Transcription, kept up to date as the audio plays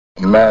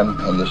Man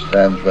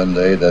understands one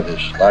day that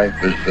his life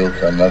is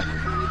built on nothing.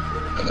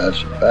 And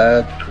that's a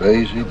bad,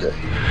 crazy day.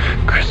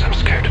 Chris, I'm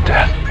scared to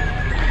death.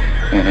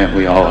 And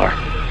we all are.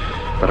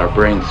 But our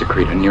brains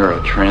secrete a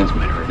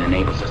neurotransmitter that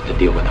enables us to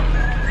deal with them.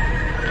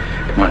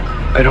 Come on.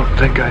 I don't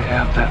think I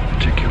have that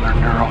particular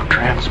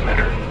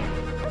neurotransmitter.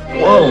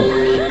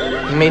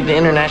 Whoa! You made the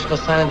international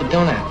sign of the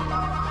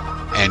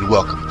donut. And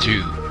welcome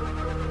to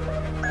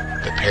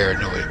the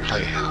Paranoia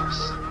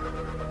Playhouse.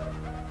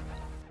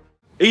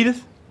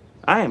 Edith,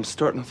 I am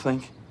starting to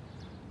think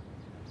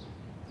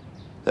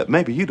that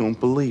maybe you don't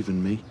believe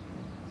in me.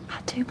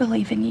 I do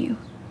believe in you.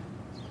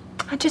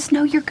 I just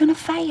know you're gonna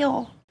fail.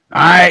 All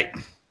right,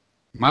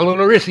 my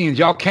little Aristians,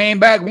 y'all came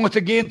back once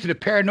again to the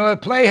Paranoia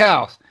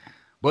Playhouse.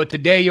 But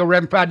today, your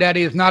Reverend Proud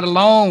Daddy is not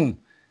alone.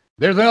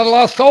 There's another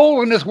lost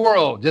soul in this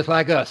world, just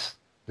like us.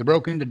 The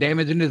broken, the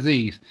damaged, and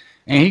diseased.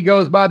 And he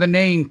goes by the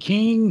name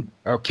Keven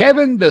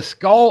the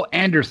Skull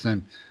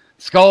Anderson.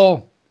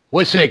 Skull,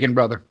 what's shaking,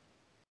 brother?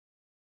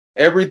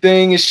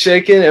 Everything is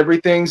shaking,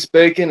 everything's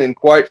baking, and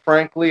quite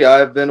frankly,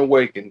 I've been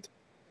awakened.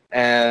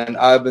 And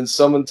I've been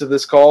summoned to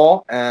this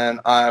call,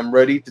 and I'm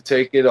ready to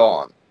take it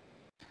on.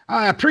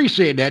 I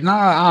appreciate that.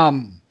 Now,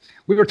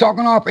 we were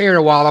talking off air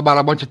a while about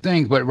a bunch of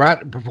things, but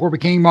right before we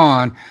came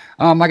on,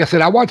 like I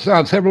said, I watched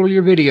several of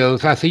your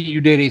videos. I see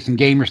you did some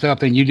gamer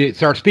stuff, and you did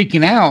start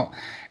speaking out.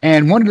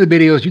 And one of the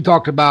videos you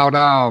talked about,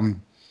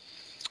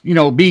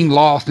 being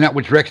lost and not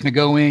which direction to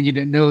go in. You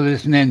didn't know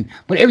this,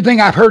 but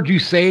everything I've heard you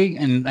say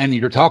and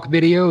your talk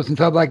videos and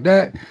stuff like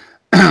that.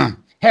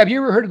 Have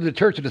you ever heard of the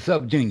Church of the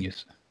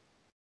Subgenius?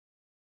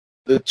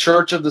 The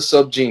Church of the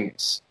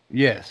Subgenius.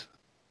 Yes.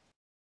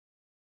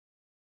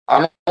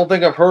 I don't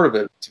think I've heard of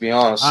it, to be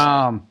honest.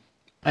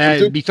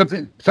 It'd be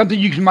something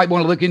you might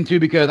want to look into,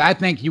 because I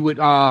think you would.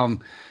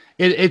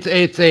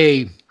 It's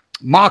a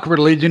mock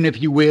religion,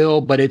 if you will,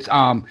 but it's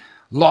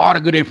lot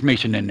of good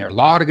information in there. A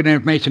lot of good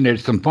information.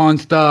 There's some fun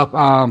stuff.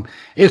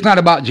 It's not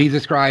about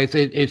Jesus Christ.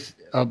 It's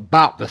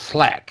about the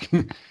slack,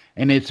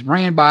 and it's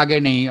ran by a guy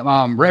named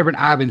Reverend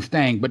Ivan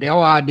Stang. But the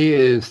whole idea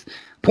is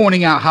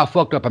pointing out how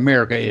fucked up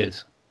America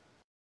is.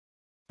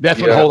 That's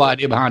what the whole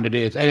idea behind it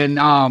is. And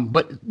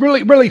but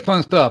really, really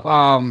fun stuff.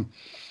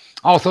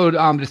 Also, the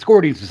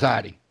Discordian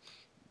Society,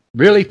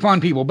 really fun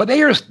people. But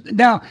they are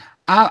now.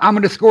 I'm a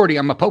Discordian.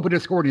 I'm a Pope of the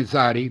Discordian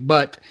Society.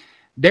 But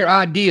their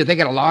ideas, they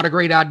got a lot of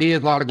great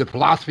ideas, a lot of good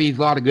philosophies,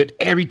 a lot of good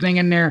everything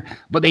in there.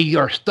 But they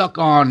are stuck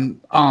on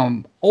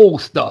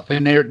old stuff,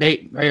 and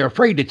they're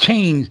afraid to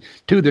change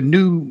to the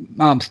new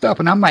stuff.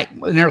 And I'm like,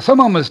 and there's some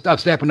of them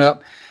stuff stepping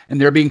up, and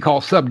they're being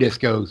called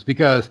sub-discos,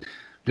 because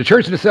the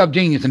Church of the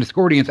Subgenius and the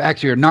Discordians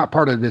actually are not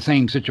part of the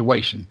same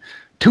situation.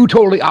 Two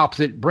totally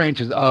opposite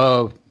branches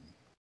of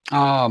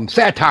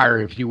satire,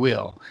 if you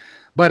will.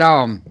 But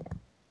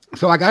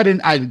so I got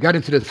into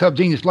the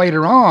Subgenius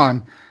later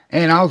on,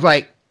 and I was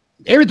like,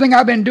 everything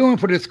I've been doing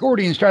for the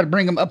Discordians, try to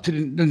bring them up to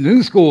the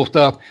new school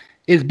stuff,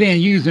 is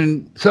been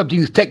using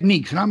Subgenius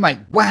techniques. And I'm like,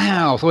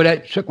 wow. So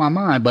that shook my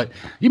mind. But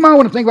you might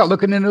want to think about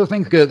looking into those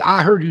things, because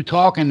I heard you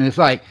talking, and it's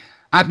like,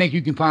 I think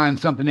you can find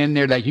something in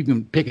there that you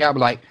can pick out,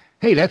 like,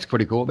 hey, that's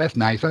pretty cool. That's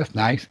nice. That's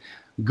nice.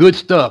 Good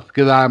stuff.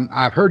 Because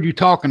I've heard you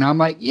talking. I'm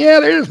like, yeah,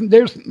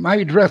 there's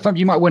might be something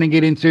you might want to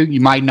get into. You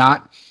might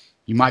not.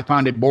 You might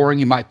find it boring.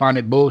 You might find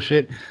it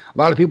bullshit. A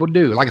lot of people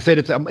do. Like I said,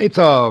 it's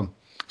a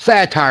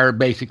satire,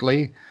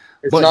 basically.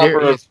 It's but not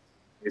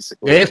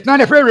basically. It's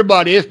not for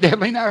everybody. It's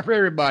definitely not for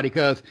everybody,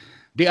 because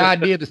the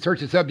idea of the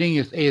Church of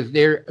Subgenius is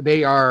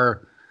they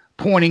are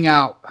pointing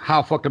out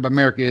how fucked up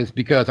America is,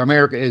 because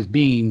America is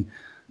being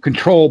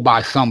controlled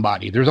by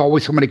somebody. There's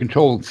always somebody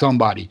controlling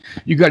somebody.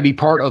 You got to be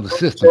part of the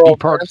system, be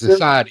part of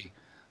society.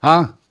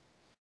 Huh?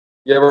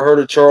 You ever heard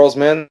of Charles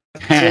Manson?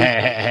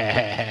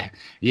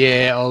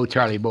 Yeah, old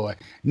Charlie boy.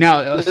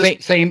 Now,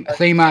 same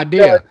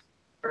idea.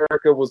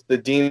 America was the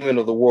demon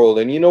of the world.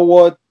 And you know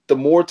what? The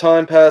more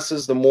time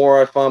passes, the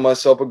more I find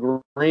myself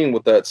agreeing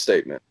with that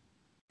statement.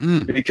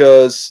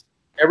 Because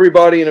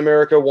everybody in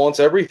America wants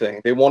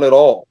everything. They want it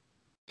all.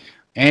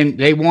 And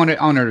they want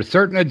it under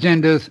certain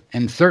agendas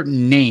and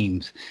certain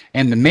names.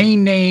 And the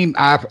main name,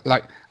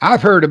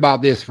 I've heard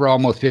about this for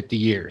almost 50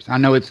 years. I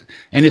know it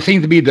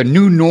seems to be the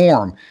new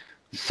norm.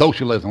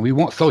 Socialism. We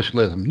want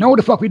socialism. No,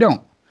 the fuck we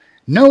don't.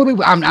 No,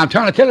 I'm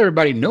trying to tell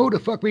everybody, no, the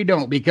fuck we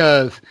don't,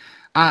 because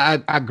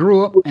I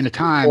grew up in a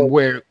time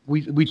where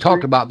we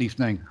talked about these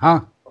things.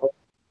 Huh?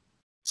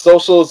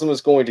 Socialism is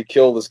going to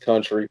kill this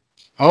country.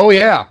 Oh,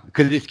 yeah,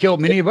 because it's killed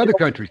many of other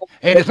countries.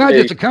 And it's not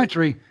just a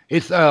country.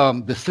 It's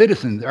the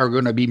citizens are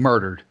going to be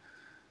murdered.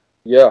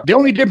 Yeah. The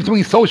only difference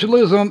between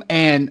socialism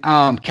and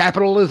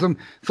capitalism,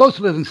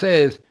 socialism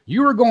says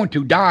you are going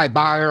to die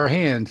by our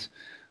hands.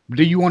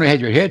 Do you want to have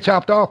your head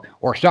chopped off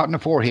or shot in the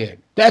forehead?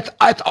 That's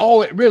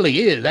all it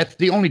really is. That's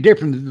the only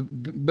difference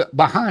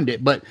behind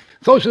it. But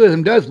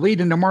socialism does lead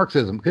into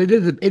Marxism, because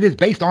it is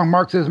based on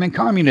Marxism and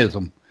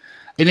communism.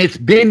 And it's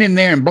been in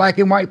there in black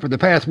and white for the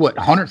past,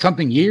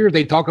 100-something years.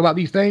 They talk about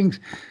these things.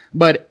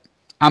 But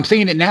I'm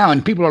seeing it now,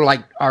 and people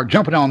are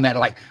jumping on that,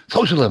 like,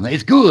 socialism,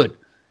 it's good.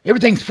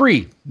 Everything's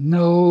free.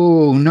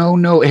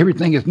 No.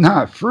 Everything is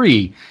not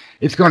free.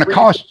 it's going to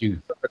cost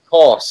you.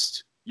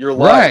 Cost your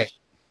life. Right.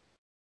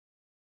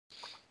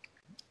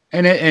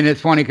 And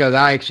it's funny because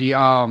I actually,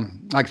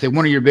 like I said,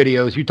 one of your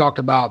videos, you talked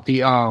about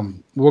the,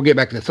 we'll get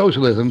back to the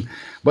socialism,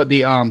 but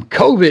the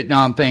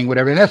COVID thing,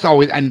 whatever. And that's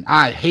always, and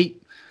I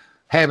hate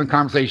having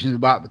conversations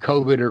about the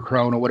COVID or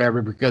Corona or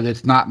whatever, because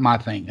it's not my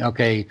thing.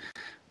 Okay.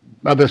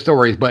 Other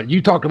stories, but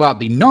you talked about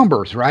the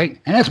numbers, right?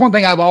 And that's one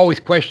thing I've always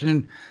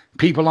questioned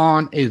people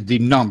on is the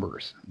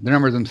numbers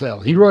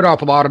themselves. He wrote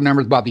off a lot of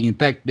numbers about the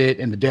infected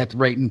and the death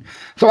rate. And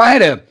so I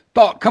had a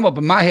thought come up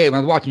in my head when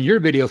I was watching your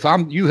video. So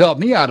you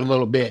helped me out a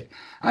little bit.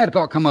 I had a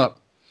thought come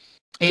up.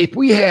 If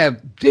we have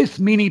this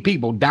many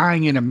people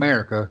dying in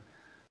America,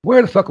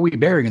 where the fuck are we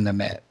burying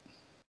them at?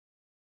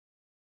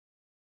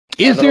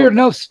 Is there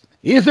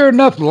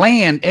enough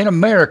land in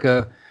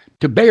America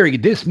to bury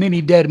this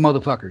many dead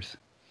motherfuckers?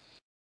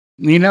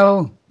 You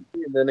know?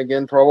 And then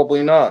again,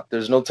 probably not.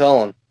 There's no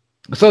telling.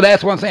 So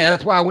that's what I'm saying.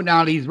 That's why I went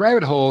down these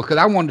rabbit holes, because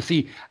I wanted to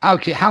see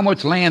how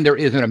much land there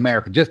is in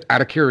America, just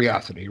out of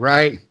curiosity,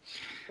 right?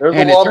 There's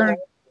a lot of land in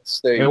the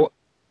state.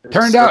 It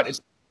turned out,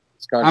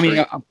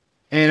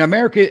 in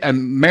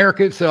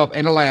America itself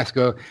and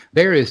Alaska,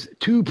 there is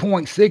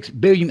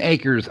 2.6 billion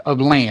acres of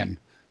land,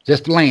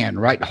 just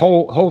land, right? The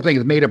whole thing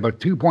is made up of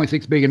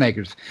 2.6 billion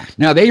acres.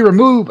 Now they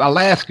remove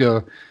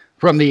Alaska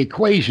from the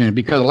equation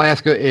because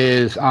Alaska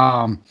is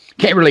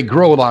can't really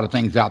grow a lot of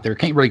things out there.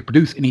 Can't really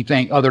produce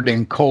anything other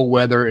than cold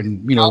weather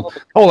and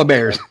polar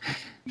bears.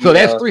 So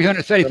that's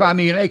 375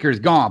 million acres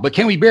gone. But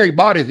can we bury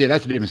bodies there?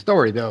 That's a different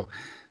story, though.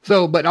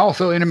 So, but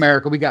also in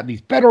America, we got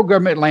these federal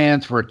government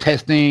lands for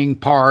testing,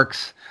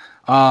 parks,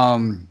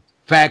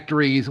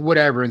 factories,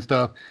 whatever and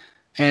stuff.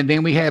 And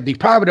then we have these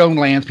private owned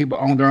lands. People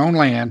own their own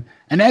land.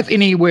 And that's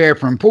anywhere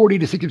from 40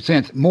 to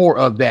 60% more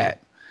of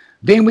that.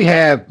 Then we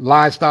have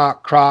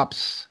livestock,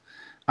 crops,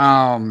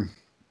 urban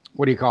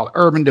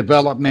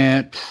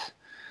development,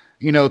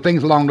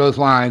 things along those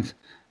lines.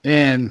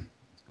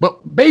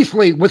 But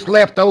basically what's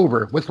left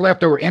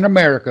over in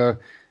America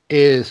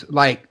is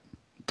like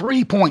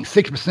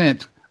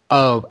 3.6%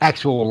 of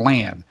actual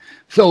land.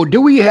 So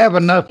do we have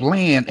enough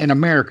land in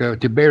America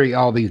to bury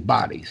all these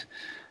bodies?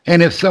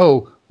 And if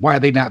so, why are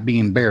they not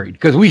being buried?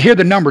 Because we hear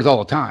the numbers all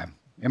the time.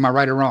 Am I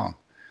right or wrong?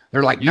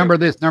 They're like, number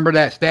this, number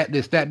that, stat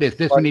this,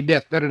 this many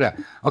deaths, da-da-da.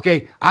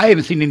 Okay, I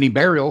haven't seen any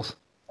burials.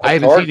 I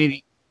haven't seen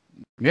any.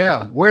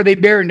 Yeah, where are they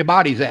burying the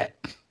bodies at?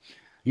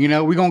 We're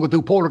going to go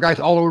through poltergeist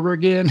all over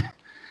again.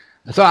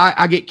 So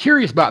I get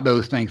curious about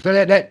those things. So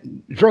that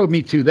drove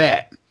me to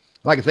that.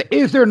 Like I said,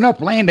 is there enough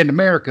land in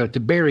America to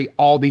bury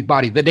all these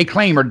bodies that they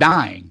claim are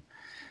dying?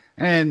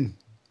 And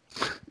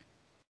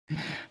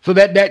so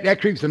that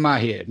creeps in my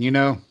head,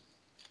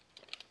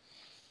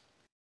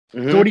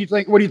 Mm-hmm. So what do you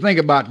think? What do you think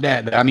about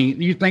that? I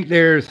mean, you think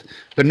the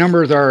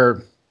numbers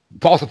are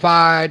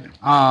falsified,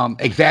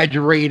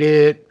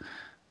 exaggerated?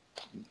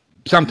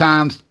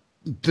 Sometimes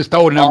just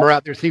throw a number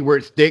out there, see where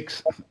it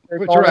sticks.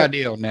 What's your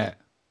idea on that?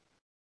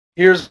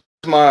 Here's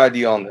my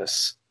idea on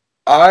this.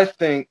 I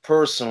think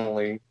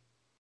personally,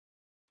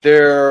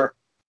 the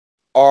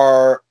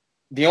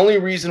only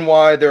reason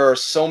why there are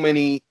so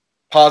many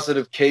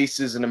positive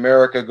cases in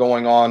America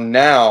going on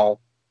now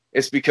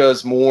is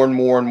because more and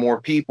more and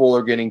more people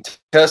are getting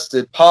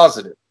tested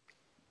positive.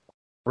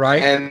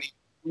 Right. And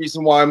the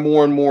reason why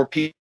more and more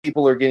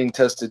people are getting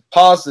tested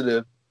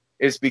positive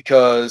is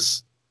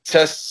because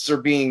tests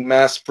are being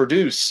mass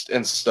produced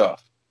and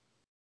stuff.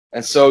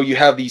 And so you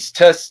have these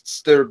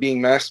tests that are being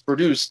mass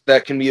produced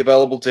that can be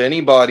available to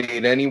anybody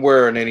at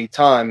anywhere and any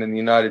time in the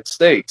United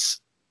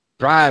States.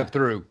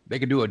 Drive-through. They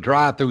can do a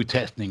drive-through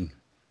testing.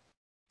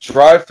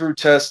 Drive-through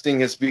testing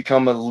has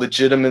become a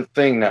legitimate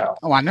thing now.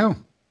 Oh, I know.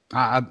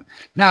 Now,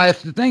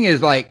 that's the thing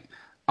is, like,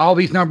 all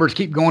these numbers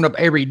keep going up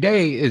every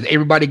day. Is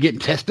everybody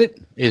getting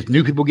tested? Is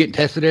new people getting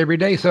tested every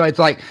day? So it's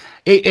like,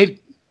 it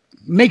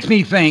makes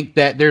me think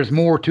that there's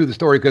more to the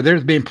story because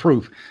there's been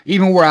proof,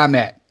 even where I'm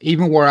at.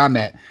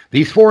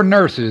 These 4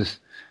 nurses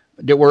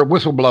that were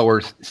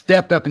whistleblowers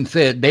stepped up and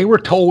said they were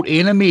told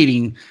in a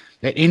meeting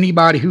that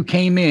anybody who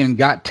came in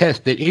got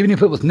tested, even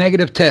if it was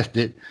negative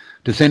tested,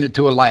 to send it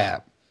to a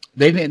lab.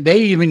 They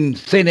even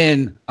sent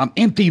in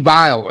empty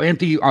swabs,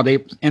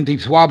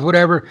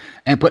 whatever,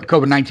 and put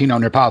COVID-19 on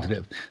their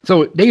positive.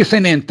 So they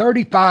sent in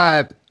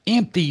 35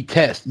 empty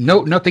tests,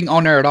 nothing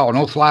on there at all,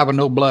 no saliva,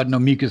 no blood, no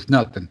mucus,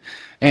 nothing,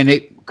 and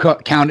it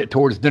counted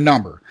towards the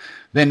number.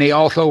 Then they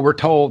also were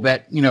told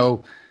that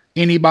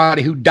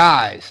anybody who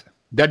dies,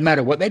 doesn't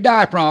matter what they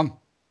die from,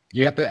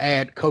 you have to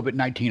add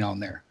COVID-19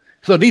 on there.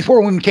 So these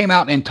 4 women came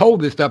out and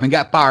told this stuff and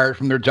got fired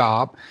from their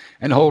job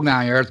and the whole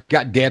 9 yards,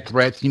 got death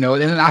threats, And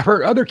then I've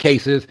heard other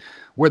cases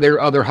where there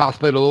are other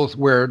hospitals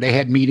where they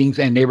had meetings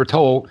and they were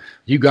told,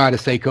 you got to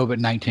say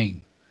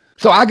COVID-19.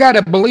 So I got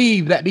to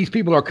believe that these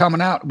people are coming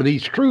out with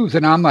these truths.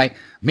 And I'm like,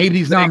 maybe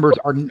these numbers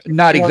are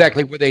not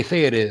exactly what they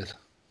say it is.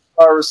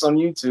 Virus on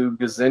YouTube,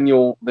 because then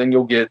you'll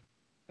get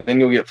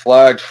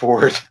flagged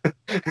for it.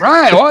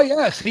 Right. Oh,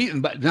 yeah. See,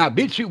 but now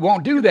BitChute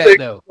won't do that,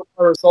 though.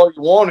 Virus all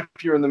you want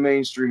if you're in the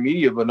mainstream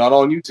media, but not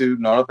on YouTube,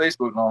 not on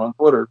Facebook, not on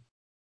Twitter.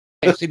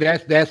 See,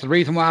 that's the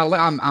reason why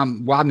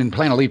I've been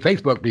planning to leave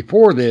Facebook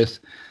before this.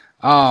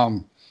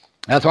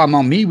 That's why I'm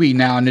on MeWe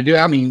now, and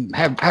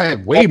I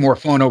have way more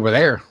fun over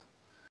there.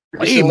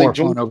 Way more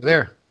fun over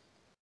there.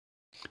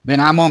 Then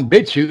I'm on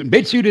BitChute, and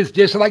BitChute is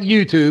just like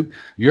YouTube.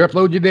 You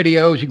upload your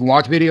videos, you can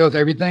watch videos,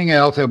 everything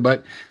else,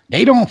 but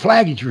they don't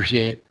flag you for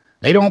shit.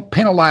 They don't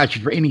penalize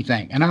you for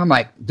anything. And I'm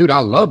like, dude, I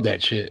love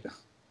that shit.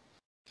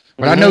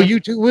 But I know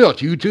YouTube will.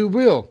 YouTube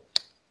will.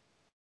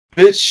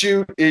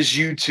 BitChute is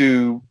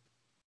YouTube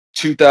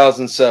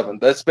 2007.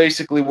 That's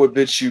basically what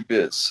BitChute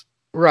is.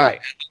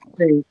 Right. I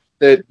think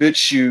that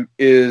BitChute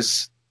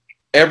is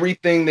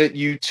everything that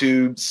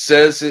YouTube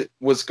says it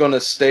was going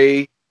to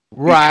stay.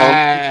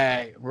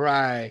 Right.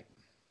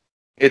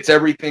 It's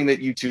everything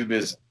that YouTube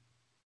isn't.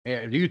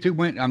 Yeah, YouTube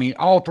went,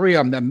 all three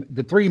of them,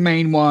 the three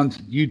main ones,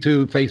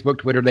 YouTube, Facebook,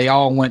 Twitter, they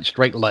all went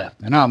straight left.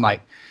 And I'm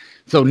like,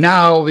 so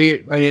now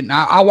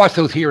I watch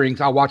those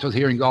hearings. I watch those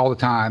hearings all the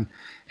time.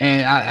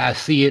 And I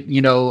see it,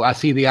 I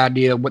see the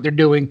idea of what they're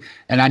doing.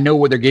 And I know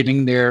where they're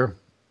getting their,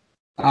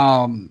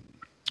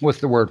 what's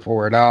the word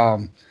for it?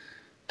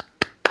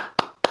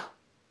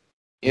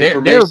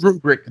 Their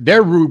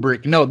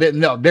rubric. No,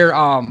 their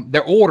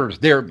orders.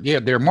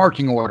 Their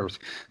marching orders.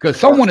 Because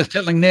someone is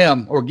telling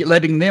them or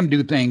letting them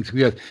do things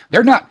because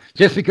they're not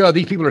just because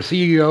these people are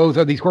CEOs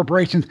of these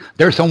corporations.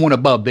 They're someone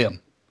above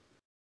them.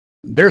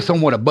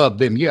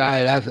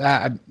 Yeah,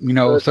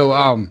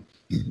 So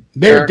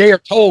they're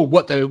told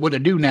what to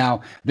do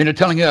now. Then they're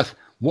telling us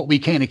what we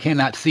can and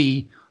cannot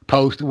see,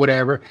 post,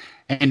 whatever.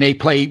 And they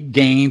play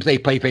games. They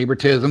play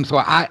favoritism. So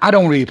I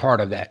don't really part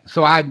of that.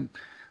 So I've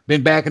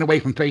been backing away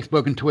from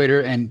Facebook and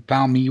Twitter and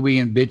found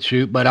MeWe and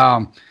BitChute.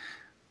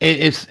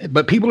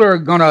 But people are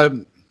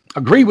gonna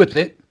agree with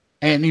it.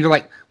 And you're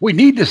like, we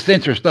need to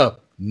censor stuff.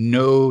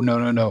 No.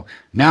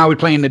 Now we're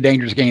playing the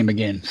dangerous game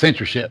again.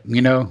 Censorship.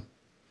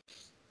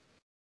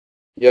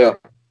 Yeah.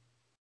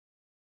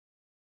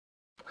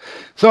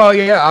 So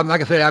yeah,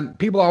 like I said,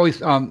 people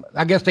always,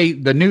 I guess the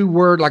new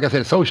word, like I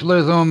said,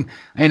 socialism,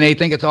 and they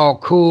think it's all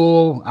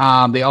cool.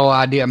 The whole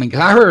idea.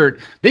 Because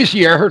this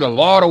year I heard a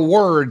lot of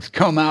words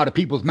come out of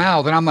people's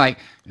mouths, and I'm like,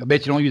 I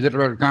bet you don't use it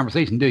for a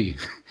conversation, do you?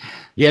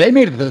 Yeah, they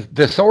made the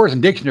thesaurus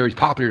and dictionaries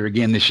popular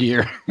again this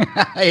year.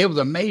 It was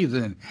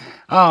amazing.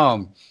 But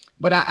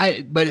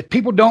if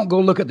people don't go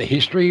look at the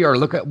history or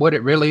look at what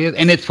it really is,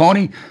 and it's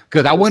funny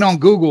because I went on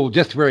Google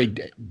just for a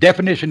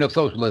definition of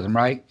socialism,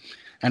 right?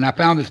 And I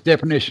found this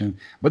definition.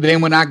 But then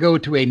when I go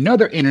to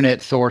another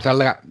internet source, I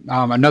got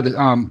another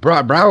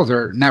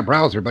another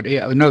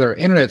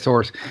internet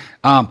source.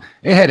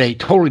 It had a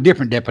totally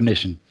different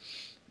definition.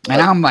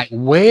 And I'm like,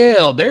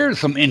 well, there's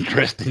some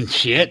interesting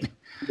shit.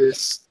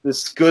 This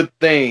good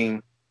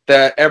thing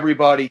that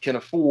everybody can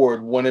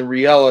afford, when in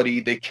reality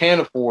they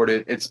can't afford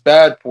it. It's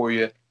bad for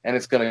you, and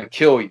it's going to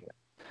kill you.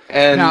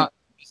 And now,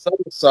 this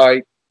other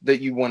site that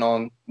you went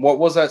on, what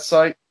was that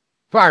site?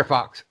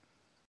 Firefox.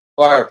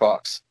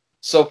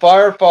 So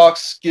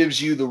Firefox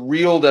gives you the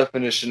real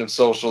definition of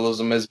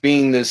socialism as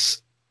being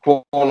this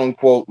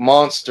quote-unquote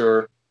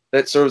monster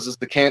that serves as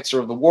the cancer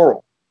of the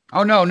world.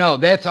 Oh, no,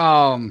 that's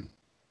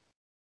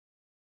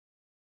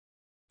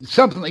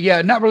something.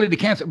 Yeah, not really the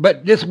cancer,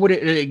 but this would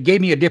it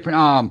gave me a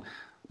different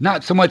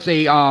not so much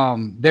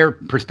their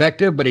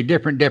perspective, but a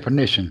different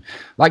definition.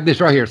 Like this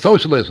right here: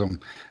 socialism,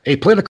 a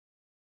political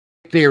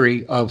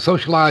theory of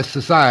socialized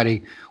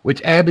society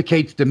which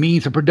advocates the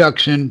means of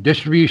production,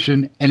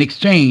 distribution, and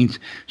exchange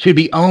should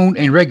be owned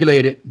and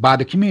regulated by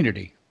the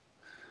community.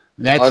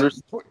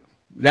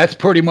 That's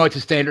pretty much a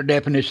standard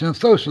definition of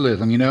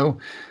socialism,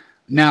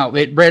 Now,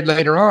 it read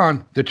later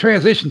on, the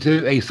transition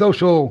to a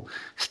social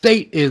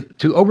state is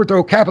to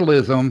overthrow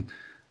capitalism,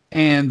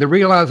 and the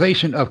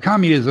realization of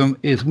communism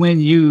is when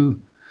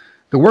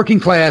the working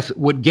class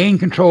would gain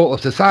control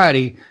of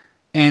society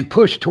and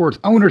push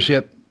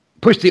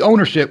the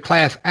ownership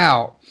class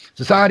out.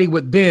 Society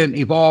would then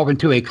evolve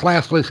into a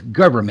classless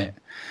government.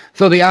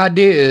 So the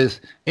idea is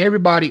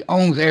everybody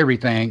owns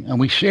everything and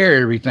we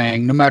share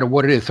everything no matter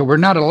what it is. So we're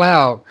not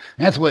allowed,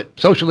 that's what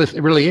socialist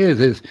really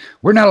is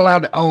we're not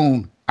allowed to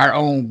own our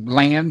own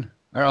land,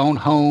 our own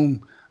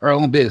home, our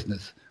own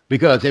business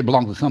because it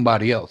belongs to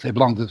somebody else. It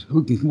belongs to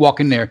who can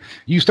walk in there.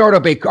 You start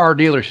up a car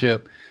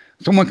dealership,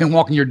 someone can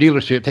walk in your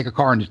dealership, take a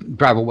car and just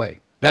drive away.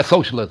 That's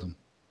socialism.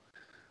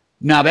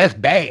 Now that's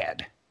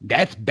bad.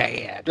 That's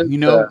bad,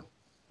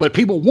 but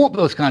people want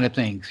those kind of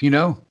things,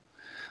 You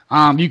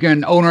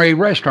can own a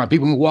restaurant.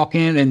 People can walk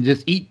in and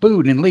just eat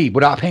food and leave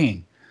without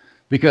paying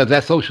because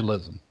that's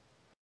socialism.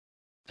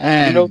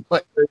 And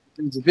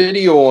there's a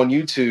video on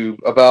YouTube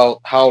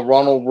about how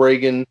Ronald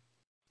Reagan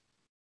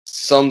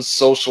sums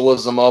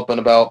socialism up in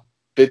about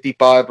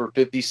 55 or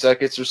 50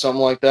 seconds or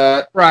something like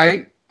that.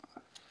 Right.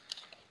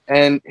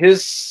 And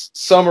his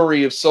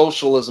summary of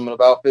socialism in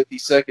about 50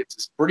 seconds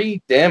is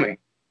pretty damning.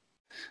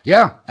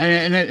 Yeah,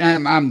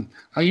 and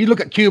you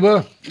look at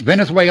Cuba,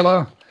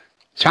 Venezuela,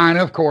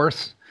 China, of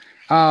course.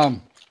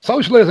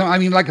 Socialism.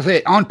 Like I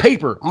said, on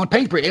paper,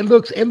 it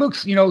looks,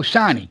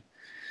 shiny.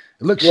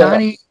 It looks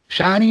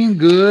shiny and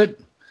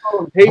good.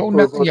 On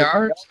paper,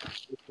 yards.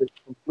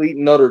 complete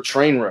and utter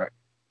train wreck.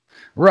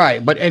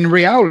 Right, but in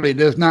reality, it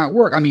does not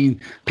work. I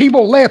mean,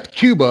 people left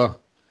Cuba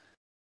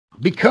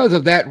because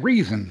of that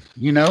reason,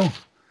 you know,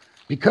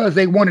 because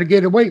they wanted to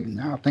get away.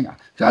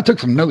 I took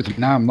some notes, and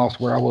now I'm lost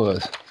where I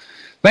was.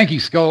 Thank you,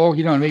 Skull.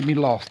 You know, it made me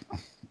lost.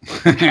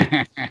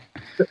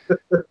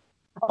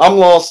 I'm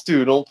lost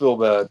too. Don't feel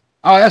bad.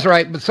 Oh, that's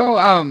right. But so,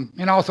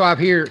 and also I've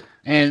heard,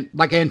 and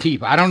like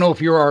Antifa, I don't know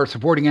if you are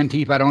supporting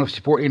Antifa. I don't know if you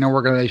support any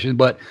organization,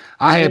 but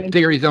I have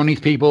theories on these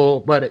people.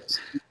 But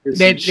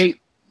they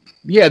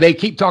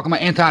keep talking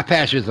about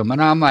anti-fascism,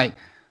 and I'm like,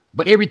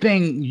 but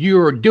everything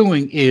you're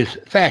doing is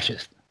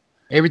fascist.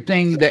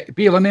 Everything that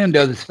BLM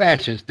does is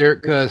fascist.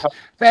 Because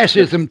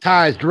fascism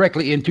ties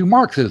directly into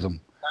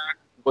Marxism.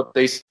 What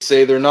they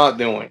say they're not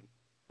doing.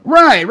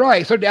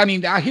 Right. So I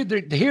mean, I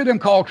hear them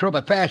call Trump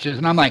a fascist,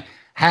 and I'm like,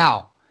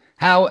 how?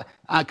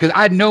 Because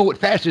I know what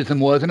fascism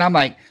was, and I'm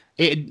like,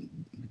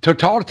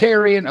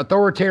 totalitarian,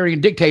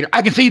 authoritarian dictator.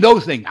 I can see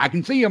those things. I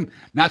can see them.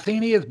 Not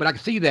saying he is, but I can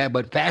see that.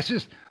 But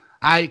fascist,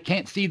 I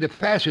can't see the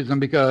fascism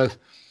because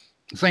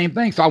same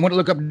thing. So I went to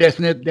look up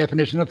the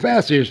definition of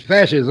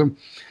fascism.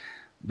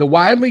 The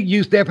widely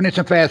used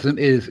definition of fascism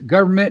is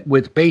government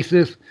with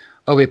basis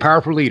of a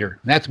powerful leader.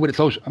 That's what it's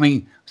social. I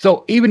mean,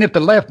 so even if the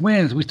left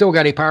wins, we still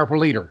got a powerful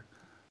leader.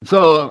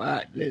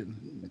 So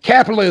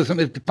capitalism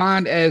is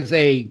defined as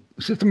a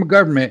system of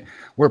government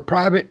where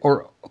private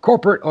or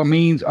corporate or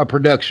means of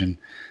production.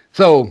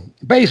 So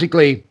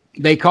basically,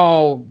 they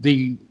call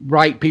the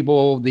right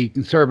people, the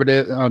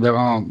conservative,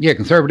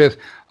 conservatives,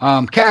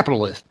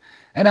 capitalist.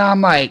 And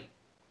I'm like,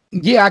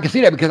 yeah, I can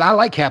see that because I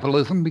like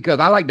capitalism because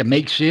I like to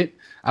make shit.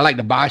 I like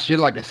to buy shit.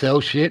 I like to sell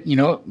shit. You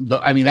know,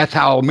 that's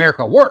how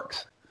America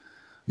works.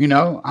 You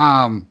know,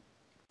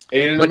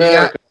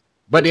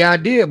 but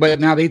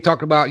now they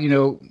talk about, you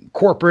know,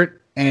 corporate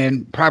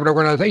and private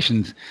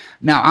organizations.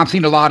 Now I've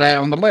seen a lot of that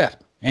on the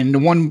left, and the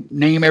one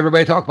name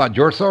everybody talks about,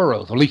 George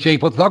Soros. At least you ain't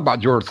supposed to talk about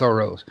George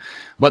Soros,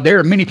 but there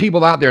are many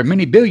people out there,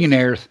 many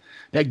billionaires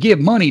that give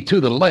money to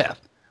the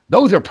left.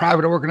 Those are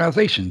private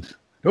organizations.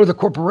 Those are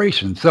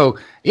corporations. So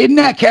isn't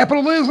that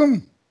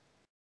capitalism?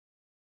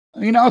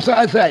 You know, so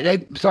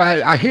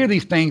I hear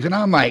these things, and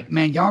I'm like,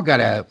 man, y'all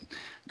gotta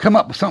come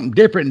up with something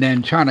different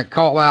than trying to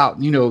call out,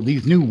 you know,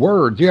 these new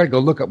words. You got to go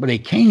look up where they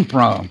came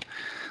from.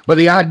 But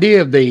the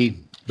idea of the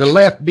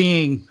left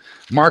being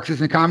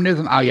Marxist and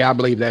communism, oh yeah, I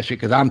believe that shit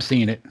because I'm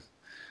seeing it.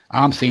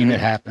 I'm seeing it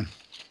happen.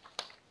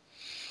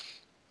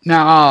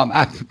 Now,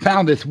 I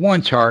found this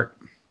one chart,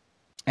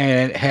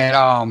 and it had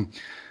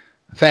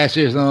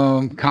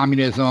fascism,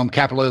 communism,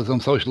 capitalism,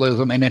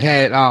 socialism, and it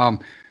had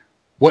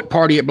what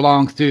party it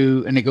belongs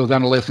to, and it goes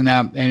down the list,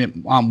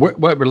 and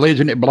what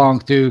religion it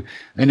belongs to,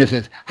 and it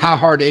says how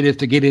hard it is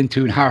to get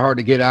into and how hard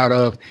to get out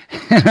of.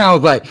 And I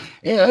was like,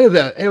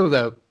 it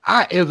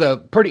was a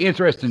pretty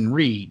interesting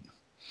read.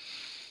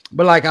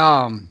 But like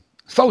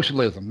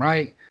socialism,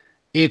 right?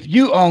 If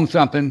you own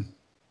something,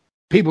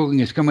 people can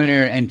just come in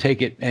there and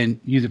take it and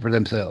use it for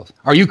themselves.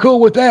 Are you cool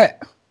with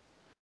that?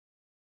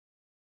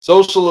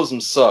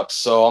 Socialism sucks,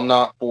 so I'm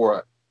not for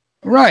it.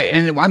 Right,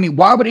 and I mean,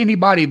 why would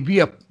anybody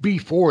be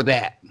for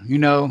that? You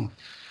know,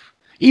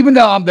 even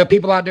though the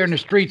people out there in the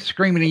streets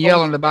screaming and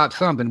yelling about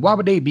something, why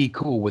would they be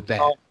cool with that?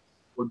 I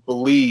would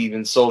believe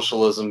in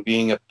socialism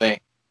being a thing.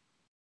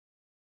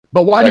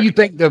 But why do you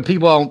think the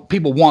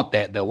people want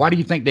that though? Why do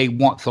you think they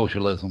want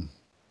socialism?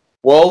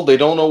 Well, they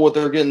don't know what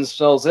they're getting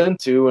themselves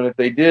into, and if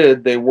they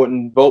did, they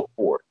wouldn't vote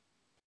for it.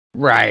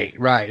 Right.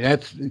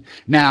 That's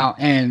now,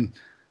 and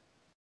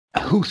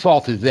whose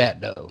fault is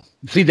that though?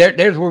 See,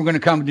 there's where we're going to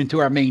come into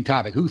our main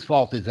topic. Whose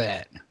fault is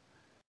that?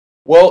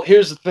 Well,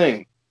 here's the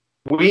thing.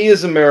 We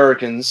as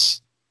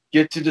Americans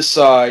get to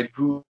decide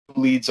who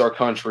leads our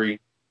country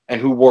and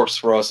who works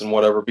for us and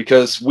whatever,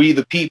 because we,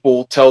 the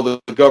people, tell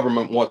the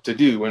government what to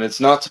do, and it's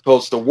not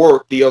supposed to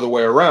work the other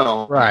way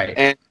around. Right.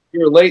 And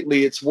here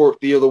lately, it's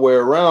worked the other way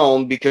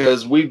around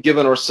because we've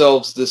given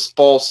ourselves this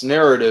false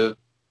narrative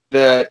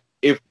that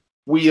if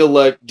we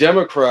elect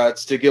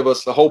Democrats to give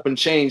us the hope and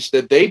change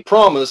that they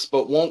promise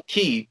but won't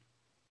keep,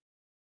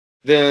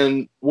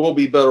 then we'll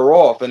be better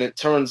off. And it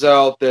turns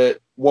out that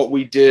what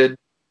we did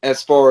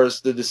as far as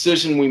the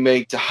decision we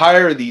made to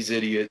hire these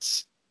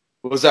idiots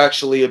was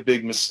actually a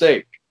big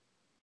mistake.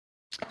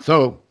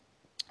 So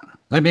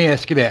let me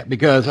ask you that,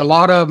 because a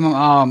lot of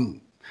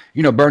them,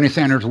 Bernie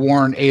Sanders,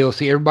 Warren,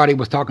 AOC, everybody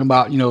was talking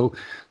about,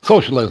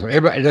 socialism.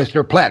 Everybody, that's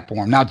their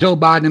platform. Now, Joe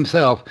Biden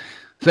himself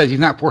says he's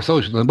not for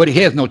socialism, but he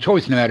has no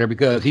choice in the matter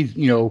because he's,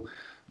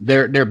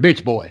 their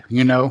bitch boy,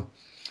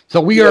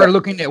 So we're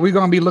going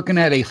to be looking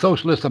at a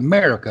socialist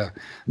America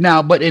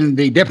now. But in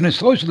the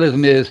definition of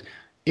socialism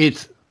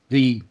it's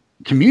the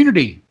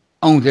community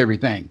owns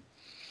everything.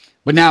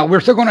 But now we're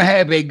still going to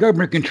have a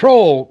government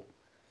control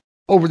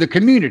over the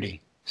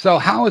community. So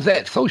how is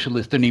that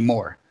socialist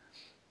anymore?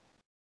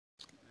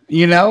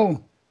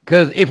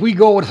 Because if we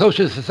go with a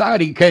socialist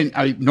society, can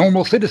a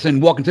normal citizen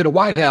walk into the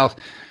White House,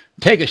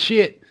 take a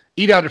shit,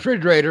 eat out of the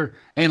refrigerator,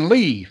 and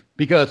leave?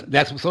 Because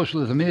that's what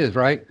socialism is,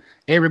 right?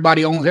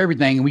 Everybody owns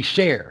everything, and we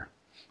share.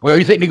 Well,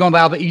 you think they're going to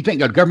allow that? You think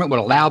the government would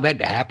allow that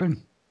to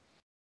happen?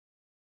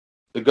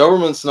 The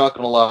government's not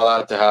going to allow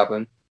that to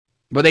happen.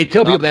 But they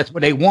tell people that's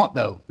what they want,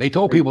 though. They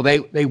told people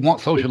they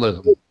want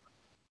socialism.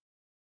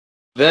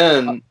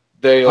 Then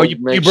they'll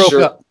you broke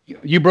up.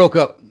 You broke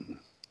up.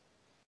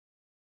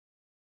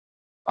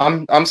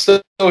 I'm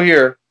still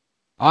here.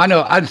 I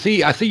know. I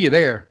see you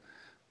there.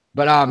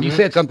 But you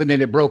said something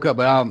and it broke up.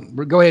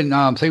 But go ahead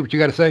and say what you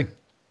got to say.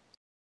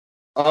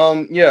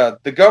 Yeah,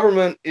 the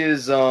government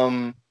is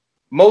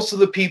most of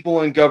the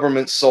people in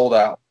government sold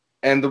out.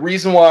 And the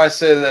reason why I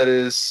say that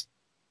is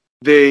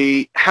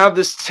they have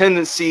this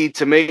tendency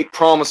to make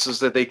promises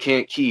that they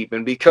can't keep.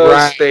 And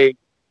because they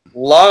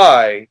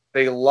lie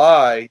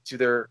to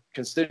their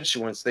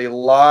constituents, they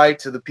lie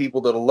to the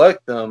people that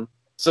elect them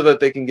so that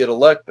they can get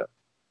elected.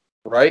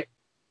 Right?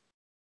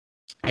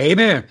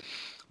 Amen.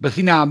 But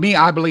see, now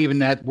I believe in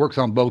that works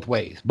on both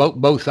ways,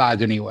 both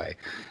sides anyway.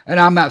 And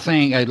I'm not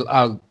saying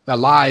a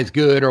lie is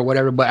good or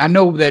whatever, but I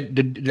know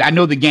that I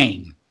know the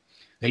game.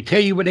 They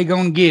tell you what they're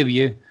going to give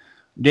you,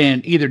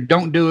 then either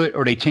don't do it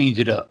or they change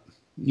it up.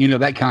 You know,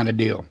 that kind of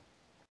deal.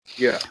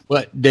 Yeah.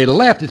 But the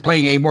left is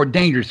playing a more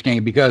dangerous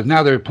game because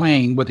now they're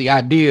playing with the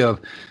idea of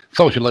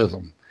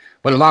socialism.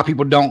 But a lot of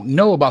people don't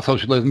know about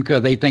socialism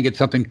because they think it's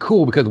something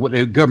cool because what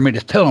the government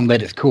is telling them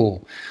that it's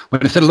cool.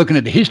 But instead of looking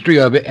at the history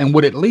of it and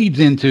what it leads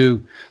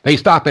into, they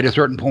stop at a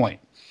certain point.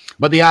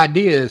 But the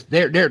idea is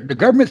the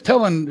government's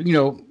telling, you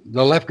know,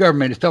 the left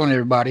government is telling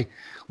everybody,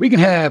 we can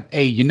have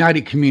a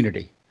united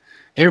community.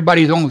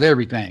 Everybody owns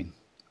everything.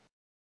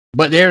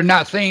 But they're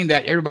not saying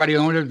that everybody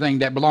owns everything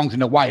that belongs in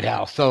the White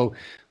House. So,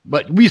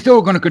 but we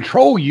still going to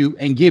control you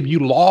and give you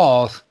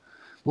laws,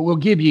 but we'll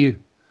give you,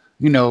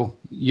 you know,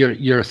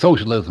 your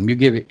socialism. You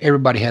give it,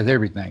 everybody has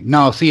everything.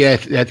 No, see,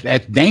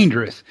 that's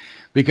dangerous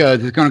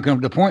because it's going to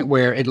come to the point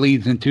where it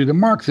leads into the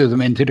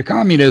Marxism, into the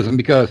communism,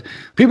 because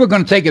people are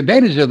going to take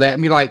advantage of that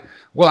and be like,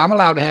 well, I'm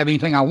allowed to have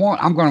anything I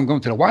want. I'm going to go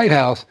to the White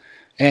House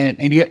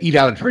and eat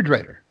out of the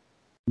refrigerator.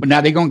 But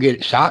now they're going to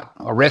get shot,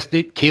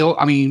 arrested, killed.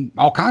 I mean,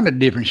 all kind of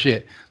different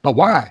shit. But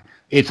why?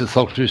 It's a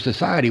socialist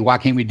society. Why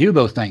can't we do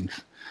those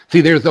things?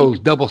 See, there's those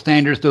double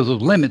standards, those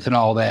limits and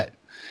all that.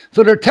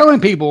 So they're telling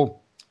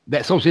people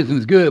that socialism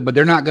is good, but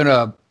they're not going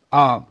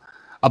to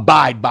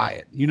abide by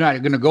it. You're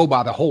not going to go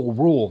by the whole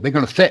rule. They're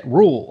going to set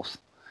rules.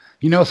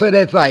 You know, so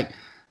that's like,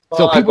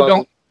 so people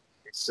don't.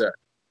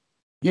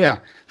 Yeah.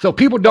 So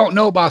people don't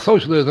know about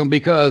socialism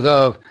because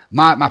of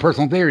my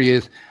personal theory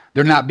is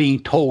they're not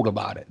being told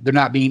about it. They're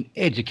not being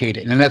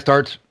educated. And that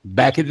starts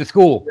back at the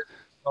school.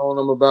 Telling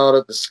them about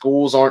it. The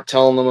schools aren't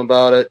telling them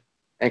about it.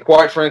 And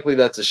quite frankly,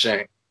 that's a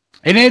shame.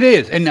 And it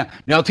is. And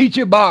they'll teach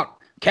you about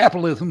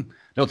capitalism.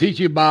 They'll teach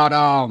you about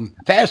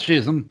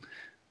fascism,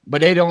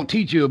 but they don't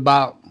teach you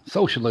about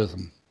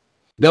socialism.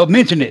 They'll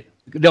mention it.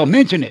 They'll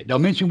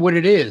mention what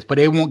it is, but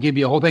they won't give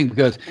you a whole thing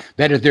because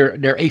that is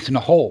their ace in the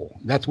hole.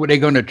 That's what they're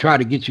going to try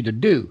to get you to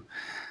do.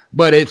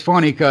 But it's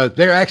funny because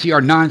there actually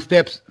are 9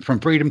 steps from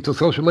freedom to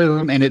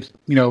socialism, and it's,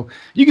 you know,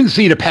 you can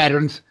see the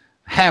patterns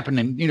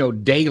happening, you know,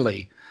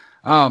 daily.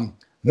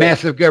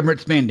 Massive government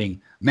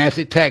spending,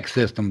 massive tax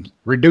systems,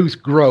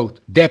 reduced growth,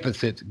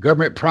 deficits,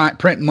 government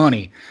print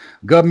money,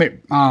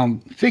 government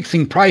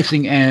fixing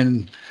pricing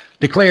and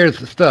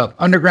declares stuff,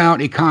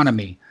 underground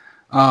economy,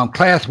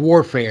 class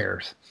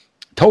warfares,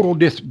 total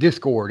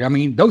discord. I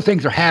mean, those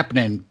things are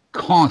happening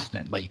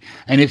constantly,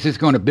 and it's just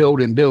going to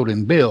build and build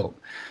and build.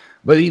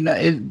 But, you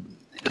know,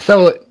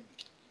 so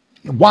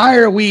why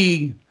are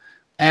we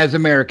as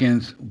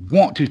Americans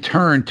want to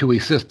turn to a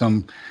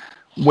system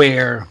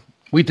where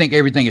we think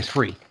everything is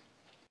free?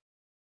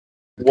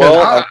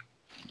 Well,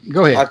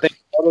 go ahead. I think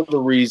part of the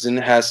reason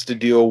has to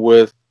deal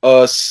with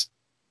us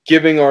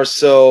giving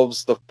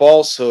ourselves the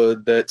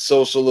falsehood that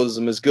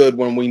socialism is good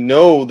when we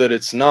know that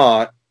it's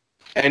not,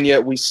 and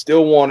yet we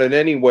still want it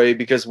anyway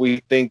because we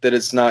think that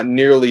it's not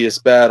nearly as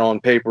bad on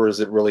paper as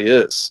it really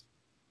is.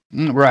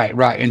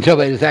 Right.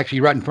 Until it's actually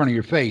right in front of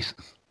your face.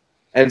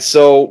 And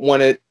so when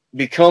it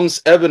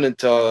becomes evident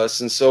to us,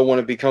 and so when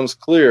it becomes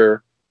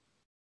clear,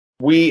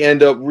 we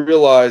end up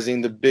realizing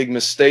the big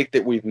mistake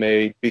that we've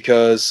made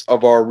because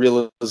of our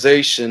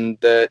realization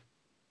that,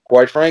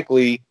 quite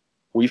frankly,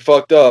 we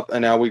fucked up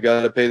and now we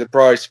got to pay the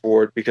price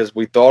for it because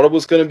we thought it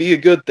was going to be a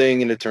good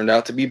thing and it turned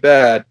out to be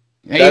bad.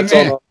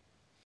 Amen.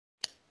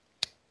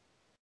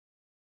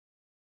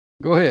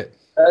 Go ahead.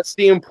 That's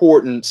the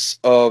importance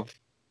of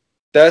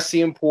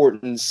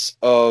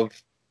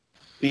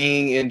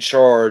being in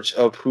charge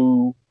of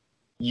who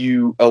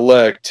you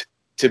elect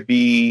to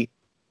be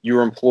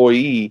your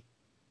employee.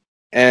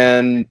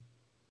 And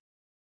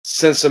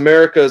since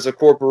America is a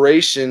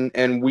corporation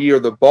and we are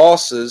the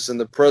bosses and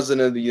the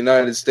president of the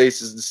United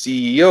States is the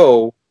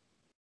CEO,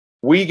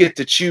 we get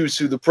to choose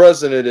who the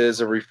president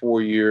is every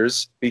 4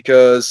 years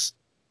because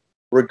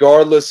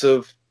regardless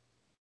of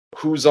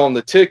who's on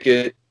the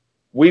ticket,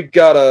 we've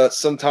got to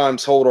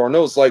sometimes hold our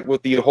nose, like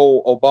with the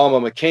whole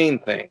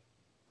Obama-McCain thing.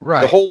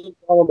 Right. The whole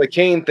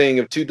Obama-McCain thing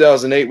of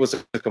 2008 was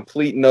a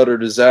complete and utter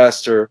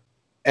disaster,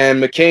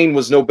 and McCain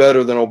was no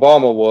better than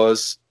Obama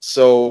was,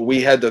 so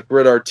we had to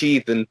grit our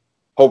teeth and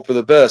hope for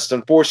the best.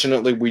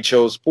 Unfortunately, we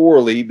chose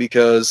poorly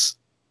because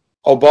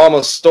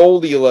Obama stole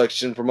the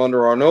election from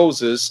under our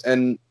noses,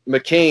 and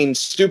McCain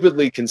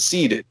stupidly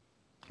conceded.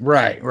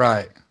 Right,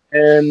 right.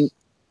 And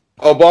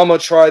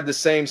Obama tried the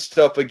same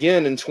stuff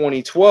again in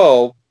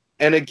 2012,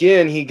 and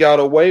again he got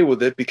away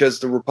with it because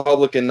the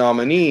Republican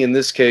nominee, in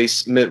this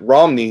case Mitt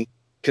Romney,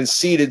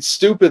 conceded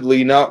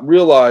stupidly, not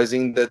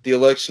realizing that the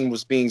election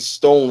was being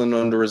stolen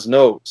under his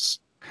nose.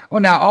 Well,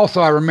 now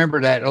also I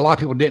remember that a lot of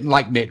people didn't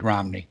like Mitt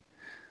Romney.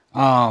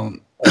 I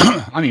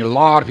mean, a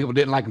lot of people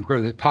didn't like him because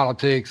of his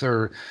politics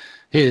or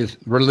his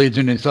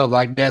religion and stuff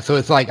like that. So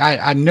it's like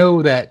I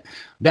know that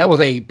was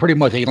pretty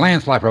much a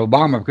landslide for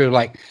Obama, because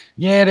like,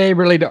 yeah, they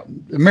really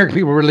don't. American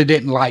people really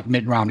didn't like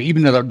Mitt Romney,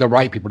 even though the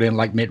right people didn't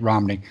like Mitt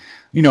Romney,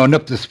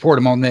 enough to support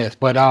him on this.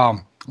 But a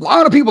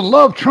lot of people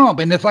love Trump,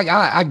 and it's like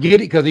I get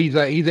it because he's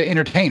an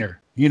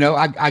entertainer.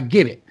 I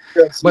get it.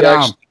 Yes,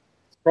 but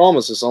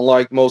promises,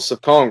 unlike most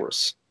of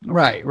Congress.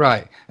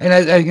 Right.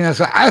 And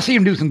so I see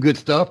him do some good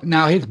stuff.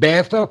 Now his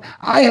bad stuff,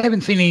 I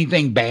haven't seen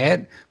anything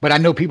bad, but I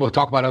know people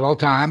talk about it all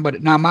the time.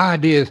 But now my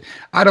idea is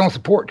I don't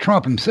support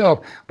Trump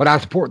himself, but I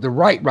support the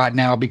right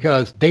now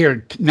because they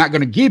are not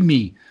going to give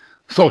me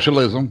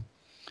socialism,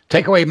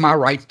 take away my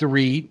rights to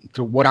read,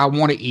 to what I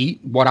want to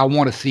eat, what I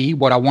want to see,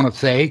 what I want to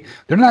say.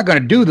 They're not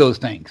going to do those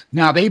things.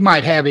 Now they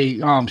might have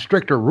a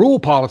stricter rule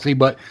policy,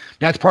 but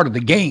that's part of the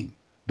game.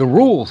 The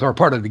rules are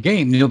part of the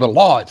game. The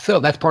law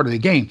itself, that's part of the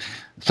game.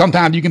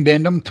 Sometimes you can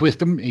bend them, twist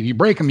them. If you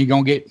break them, you're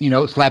going to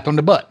get, slapped on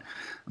the butt.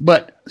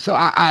 But so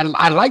I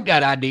like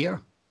that idea.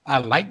 I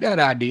like that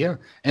idea.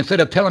 Instead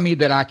of telling me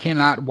that I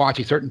cannot watch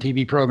a certain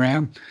TV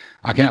program,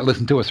 I cannot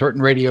listen to a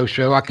certain radio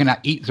show, I cannot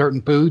eat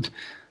certain foods.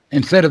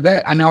 Instead of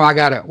that, I know I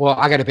got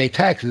to pay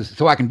taxes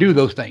so I can do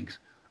those things.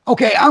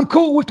 Okay, I'm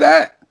cool with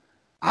that.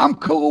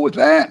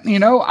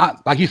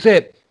 Like you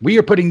said, we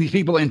are putting these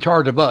people in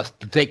charge of us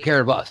to take care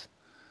of us.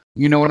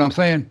 You know what I'm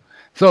saying?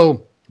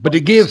 So, but to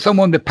give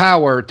someone the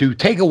power to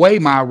take away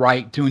my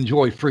right to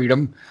enjoy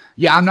freedom,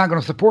 yeah, I'm not going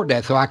to support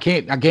that. So I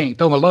can't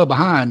throw my love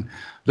behind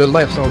the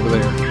lefts over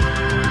there.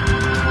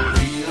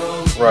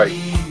 Right.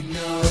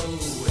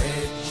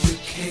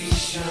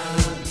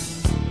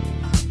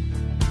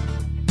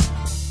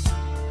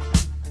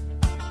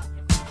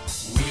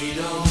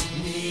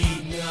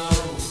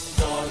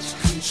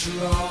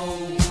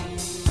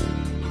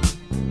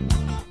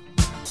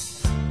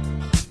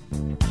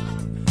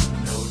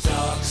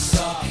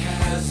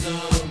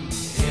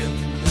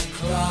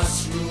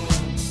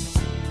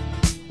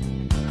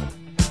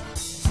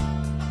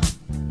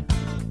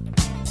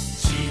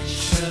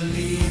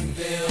 Leave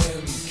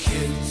them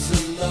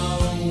kids alone.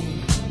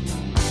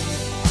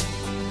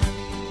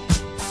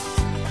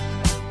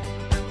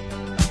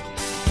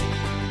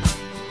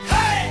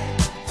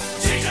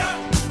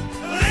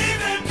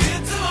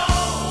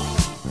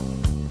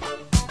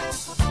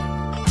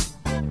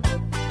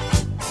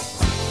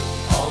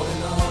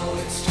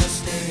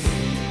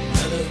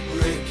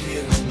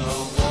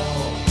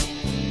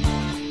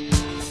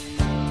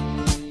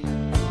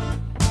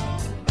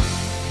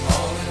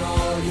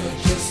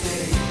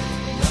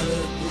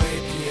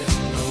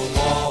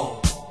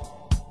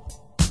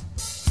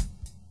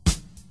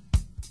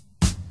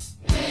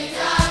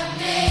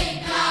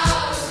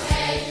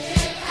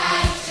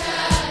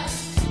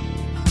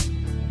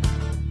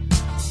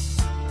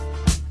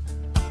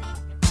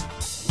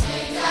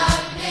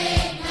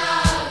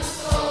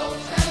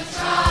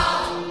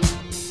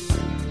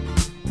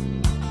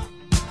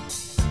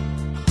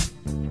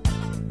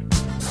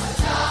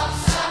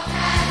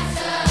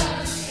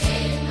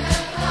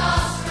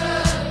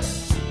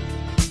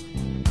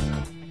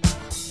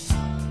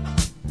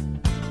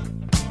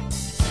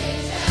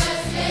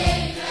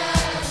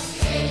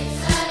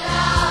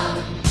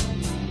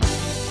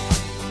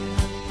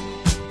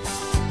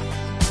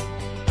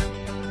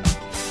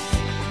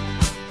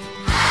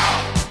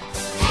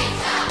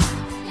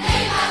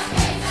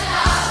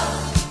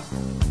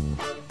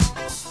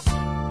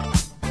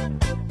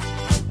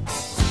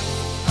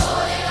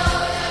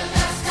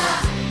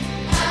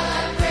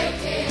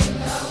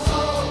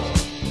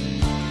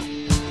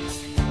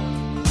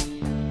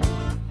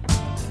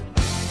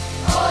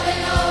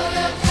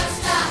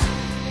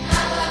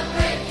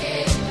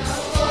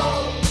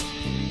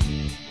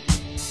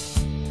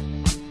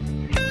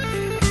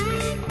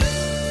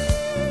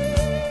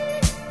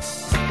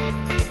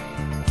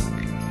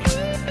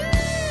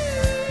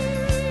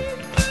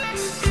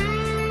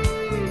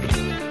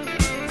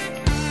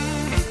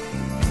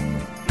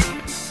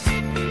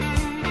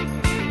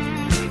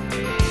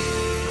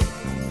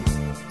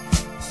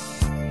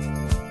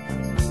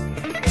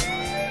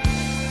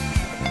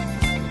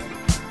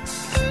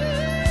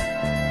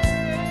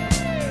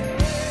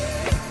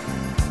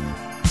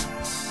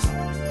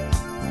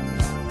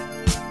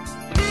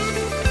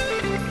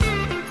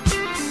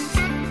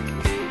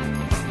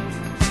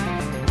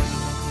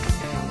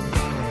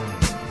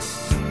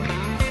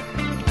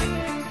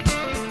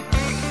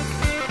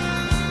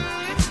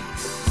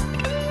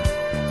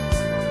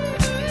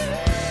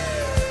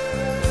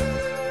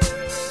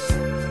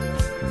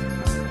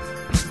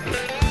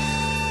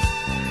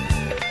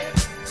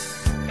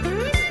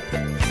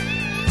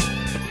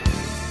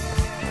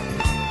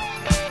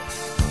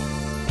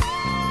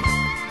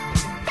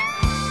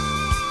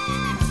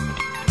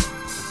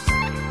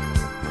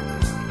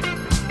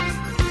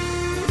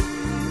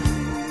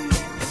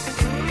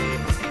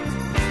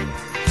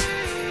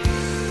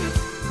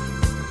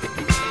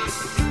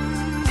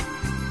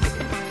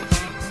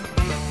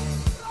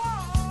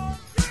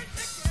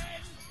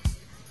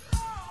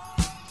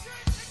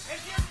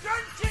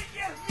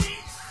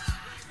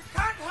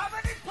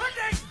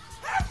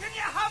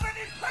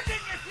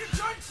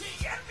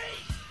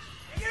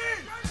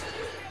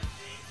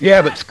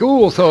 Yeah, but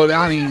school. So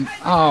I mean,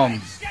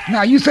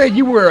 now you said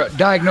you were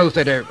diagnosed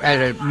at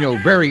a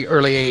very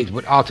early age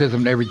with autism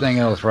and everything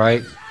else,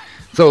 right?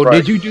 So Right.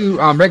 did you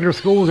do regular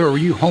schools or were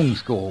you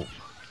homeschooled?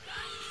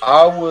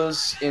 I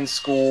was in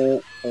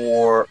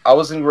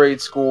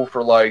grade school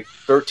for like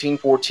 13,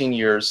 14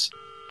 years.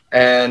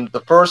 And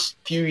the first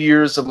few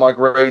years of my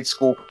grade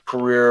school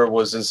career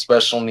was in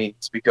special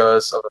needs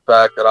because of the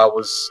fact that I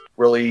was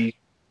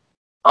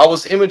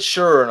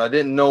immature and I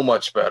didn't know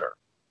much better.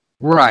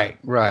 Right,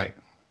 right.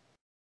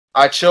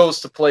 I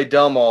chose to play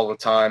dumb all the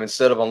time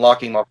instead of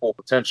unlocking my full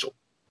potential.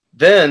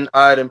 Then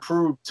I had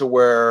improved to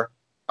where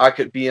I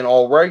could be in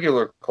all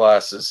regular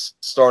classes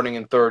starting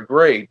in third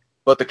grade.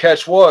 But the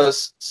catch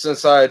was,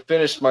 since I had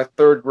finished my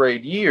third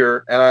grade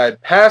year and I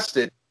had passed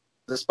it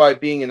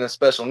despite being in a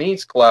special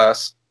needs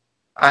class,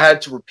 I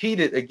had to repeat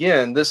it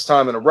again, this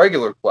time in a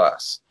regular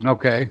class.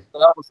 Okay. So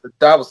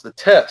that was the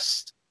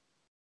test.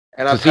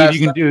 And To I see if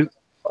you passed can do.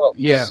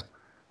 Yeah.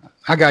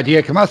 I got you.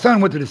 Because my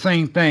son went through the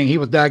same thing. He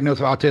was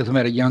diagnosed with autism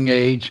at a young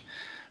age.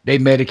 They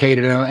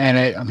medicated him,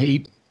 and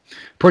he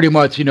pretty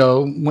much,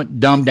 went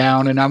dumbed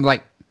down. And I'm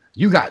like,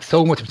 you got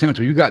so much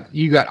potential. You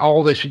got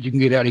all this shit you can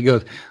get out. He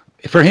goes,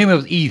 for him, it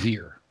was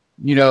easier,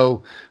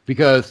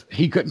 because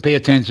he couldn't pay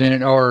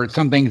attention or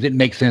some things didn't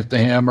make sense to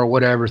him or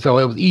whatever. So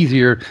it was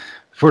easier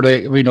for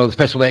the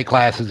special ed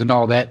classes and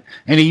all that.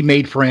 And he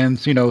made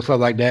friends, stuff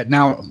like that.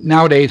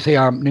 Nowadays,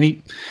 and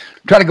he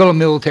tried to go to the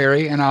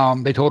military,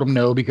 and they told him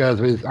no because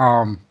of his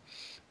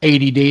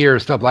ADD or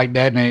stuff like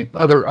that, and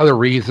other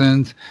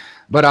reasons.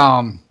 But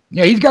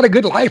yeah, he's got a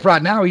good life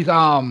right now. He's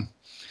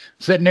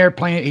sitting there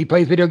playing. He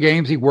plays video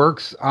games. He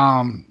works,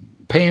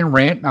 paying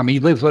rent. I mean, he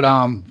lives with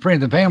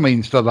friends and family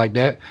and stuff like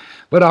that.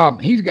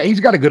 But he's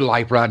got a good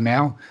life right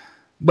now.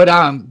 But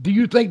do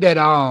you think that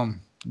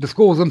the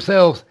schools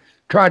themselves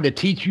tried to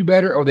teach you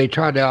better, or they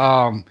tried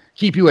to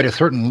keep you at a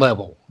certain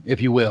level,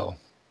 if you will?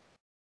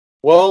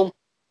 Well,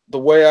 the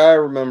way I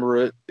remember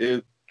it,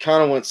 it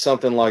kind of went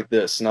something like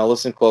this. Now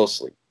listen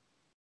closely.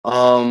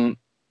 During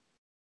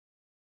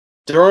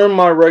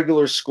my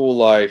regular school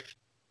life,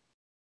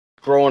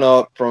 growing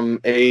up from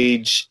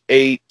age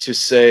 8 to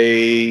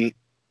say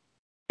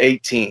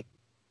 18,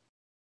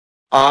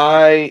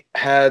 I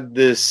had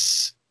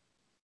this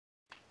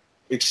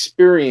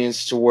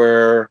experience to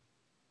where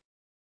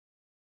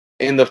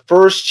in the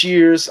first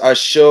years, I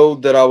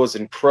showed that I was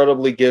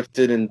incredibly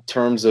gifted in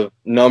terms of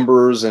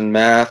numbers and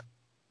math.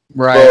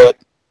 Right. But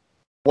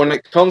when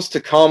it comes to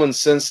common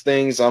sense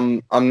things,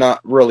 I'm not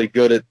really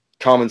good at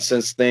common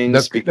sense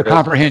things. The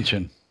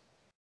comprehension.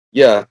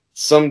 Yeah,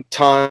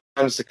 sometimes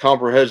the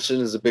comprehension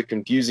is a bit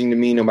confusing to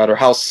me, no matter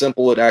how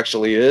simple it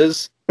actually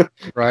is.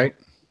 Right.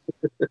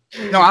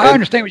 No, I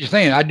understand what you're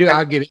saying. I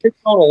get it. It's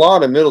on a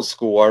lot in middle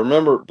school. I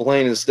remember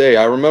plain as day.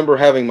 I remember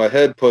having my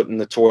head put in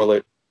the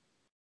toilet,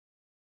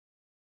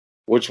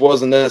 which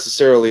wasn't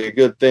necessarily a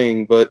good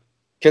thing, but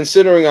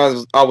considering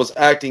I was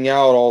acting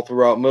out all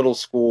throughout middle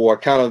school, I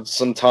kind of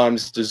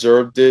sometimes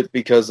deserved it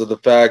because of the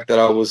fact that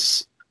I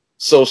was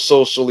so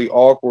socially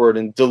awkward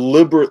and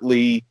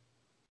deliberately,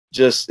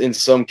 just in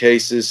some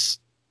cases,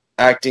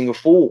 acting a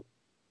fool.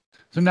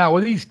 So now,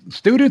 were these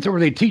students or were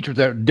they teachers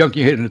that dunk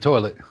your head in the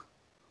toilet?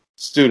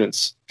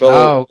 Students.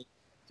 So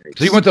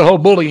you went to the whole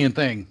bullying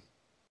thing?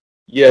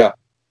 Yeah.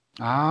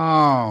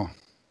 Oh.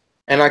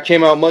 And I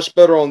came out much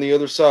better on the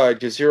other side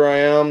because here I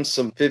am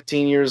some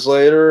 15 years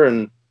later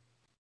and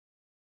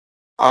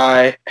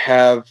I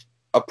have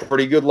a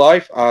pretty good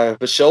life. I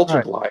have a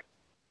sheltered life.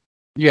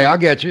 Yeah, I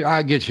get you.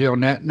 I get you on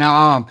that.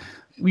 Now,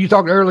 you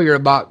talked earlier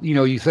about,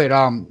 you said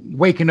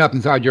waking up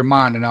inside your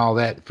mind and all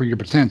that for your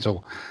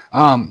potential.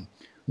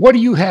 What do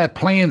you have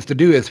plans to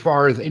do as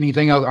far as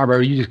anything else? Or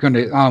are you just going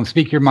to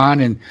speak your mind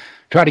and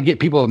try to get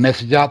people a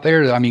message out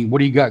there? I mean, what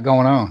do you got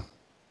going on?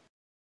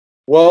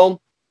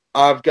 Well,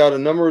 I've got a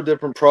number of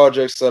different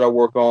projects that I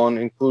work on,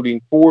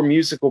 including 4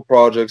 musical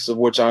projects of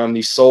which I am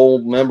the sole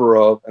member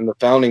of and the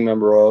founding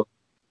member of.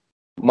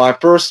 My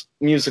first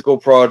musical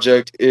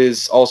project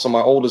is also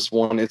my oldest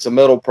one. It's a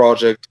metal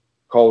project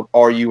called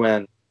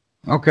RUN.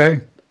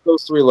 Okay.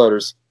 Those 3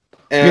 letters.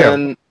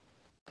 And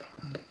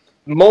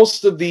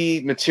most of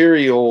the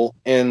material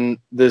in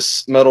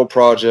this metal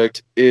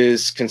project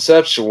is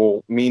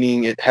conceptual,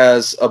 meaning it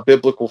has a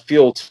biblical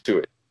feel to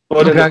it.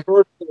 But in the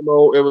first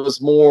demo, it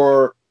was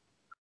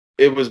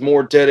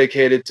more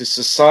dedicated to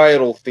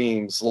societal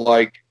themes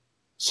like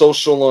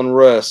social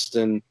unrest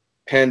and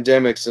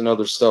pandemics and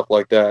other stuff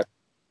like that.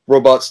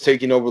 Robots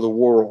taking over the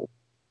world.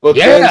 But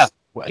then,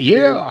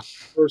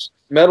 first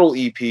metal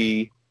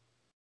EP,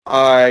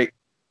 I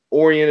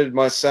oriented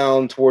my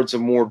sound towards a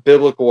more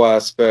biblical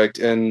aspect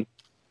and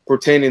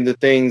pertaining to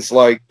things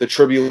like the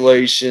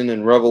tribulation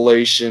and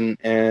Revelation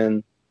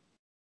and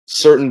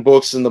certain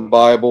books in the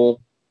Bible.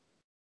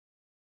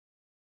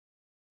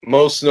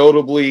 Most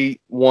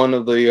notably, one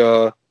of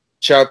the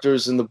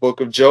chapters in the book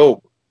of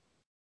Job.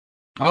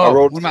 Oh,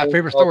 one of my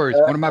favorite stories.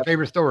 One of my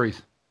favorite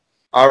stories.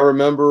 I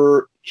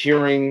remember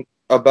hearing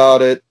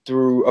about it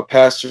through a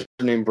pastor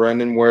named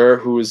Brandon Ware,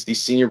 who is the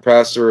senior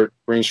pastor at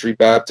Green Street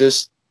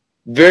Baptist.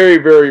 Very,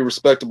 very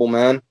respectable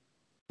man.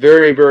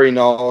 very, very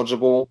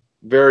knowledgeable,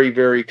 very,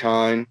 very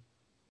kind,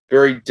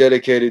 very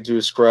dedicated to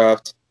his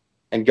craft,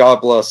 and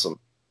God bless him.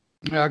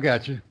 Yeah, I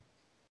got you.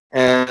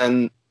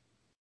 And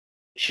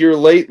here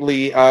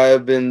lately, I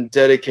have been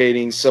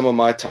dedicating some of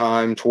my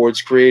time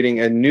towards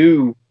creating a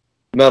new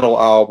metal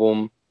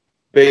album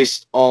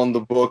based on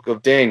the book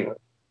of Daniel.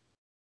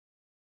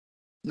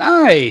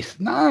 Nice,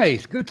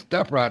 nice, good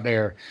stuff right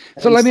there.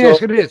 So And let me so-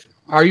 ask you this: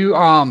 Are you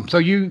so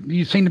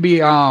you seem to be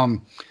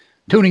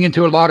tuning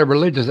into a lot of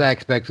religious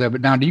aspects of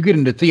it now? Do you get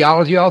into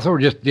theology also, or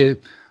just the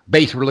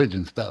base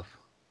religion stuff?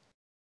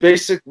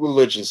 Basic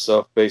religion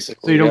stuff,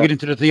 basically. So you don't yeah. get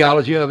into the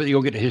theology of it, you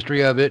don't get the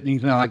history of it,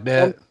 anything like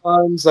that.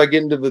 Sometimes I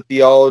get into the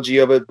theology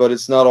of it, but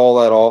it's not all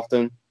that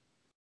often.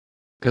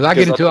 Because I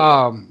get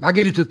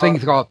into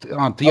things called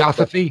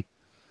theosophy.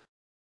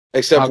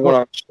 Except for when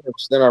I'm at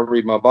church, then I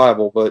read my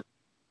Bible. But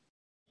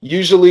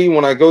usually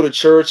when I go to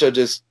church, I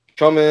just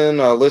come in,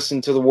 I listen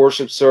to the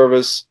worship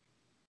service.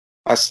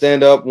 I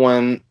stand up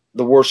when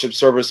the worship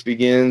service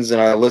begins,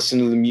 and I listen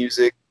to the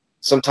music.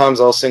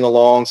 Sometimes I'll sing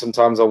along,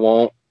 sometimes I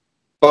won't.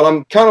 But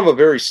I'm kind of a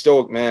very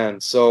stoic man,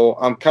 so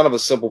I'm kind of a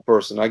simple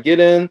person. I get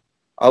in,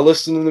 I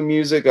listen to the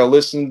music, I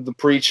listen to the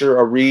preacher,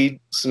 I read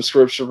some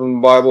scripture from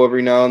the Bible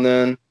every now and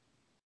then.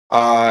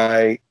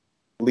 I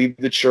leave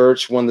the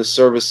church when the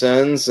service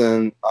ends,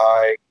 and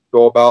I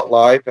go about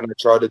life, and I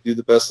try to do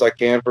the best I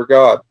can for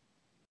God.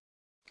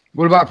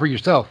 What about for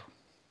yourself?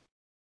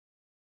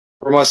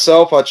 For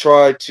myself, I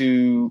try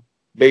to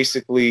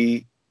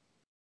basically,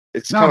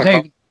 it's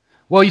kind of...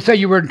 Well, you say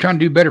you were trying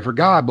to do better for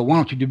God, but why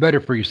don't you do better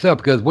for yourself?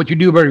 Because what you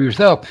do better for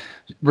yourself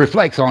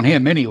reflects on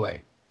Him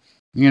anyway.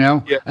 You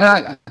know?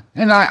 Yeah.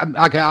 And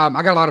I got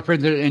a lot of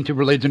friends that are into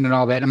religion and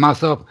all that. And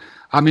myself,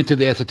 I'm into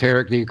the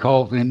esoteric, the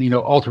occult, and,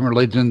 ultimate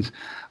religions.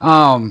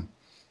 Now,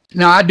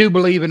 I do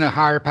believe in a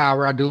higher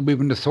power. I do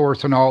believe in the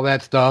source and all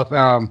that stuff.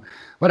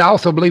 But I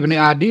also believe in the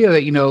idea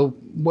that,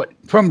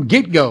 from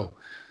get-go,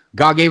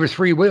 God gave us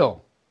free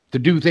will to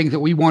do things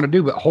that we want to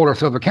do, but hold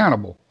ourselves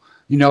accountable.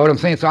 You know what I'm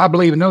saying? So I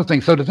believe in those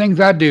things. So the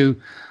things I do,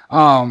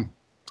 I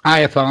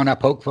have fun, I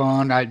poke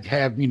fun, I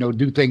have,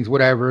 do things,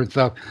 whatever and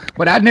stuff.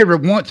 But I never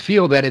once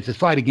feel that it's a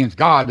fight against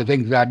God, the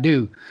things that I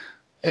do,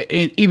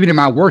 even in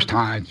my worst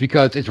times,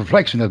 because it's a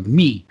reflection of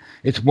me.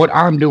 It's what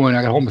I'm doing.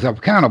 I got to hold myself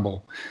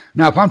accountable.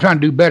 Now, if I'm trying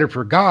to do better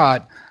for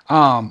God,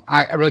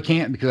 I really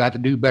can't, because I have to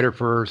do better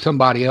for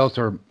somebody else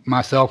or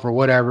myself or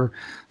whatever.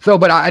 So,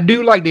 but I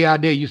do like the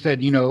idea. You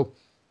said,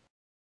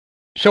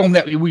 show them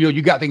that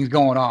you got things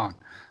going on.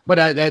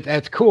 But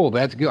that's cool.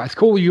 That's good. It's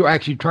cool you're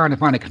actually trying to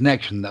find a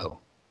connection, though.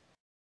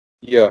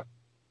 Yeah.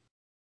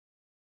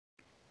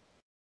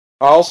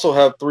 I also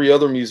have 3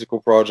 other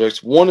musical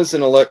projects. One is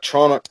an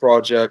electronic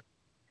project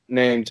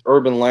named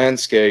Urban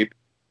Landscape.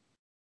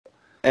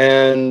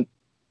 And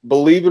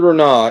believe it or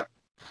not,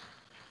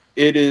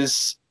 it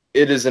is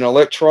an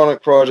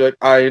electronic project.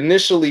 I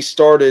initially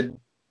started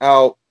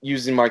out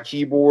using my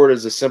keyboard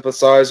as a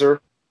synthesizer.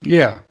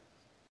 Yeah.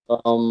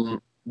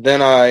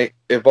 Then I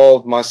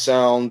evolved my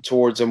sound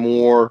towards a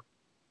more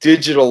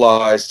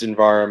digitalized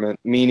environment,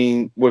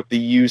 meaning with the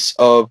use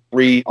of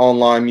free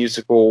online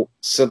musical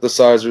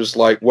synthesizers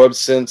like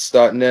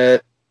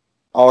websynths.net,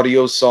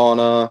 Audio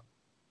Sauna,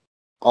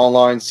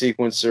 online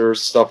sequencers,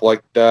 stuff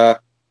like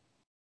that.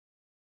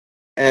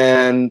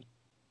 And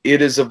it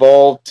has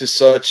evolved to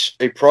such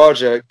a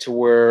project to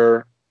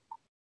where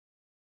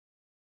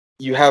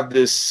you have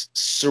this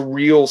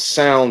surreal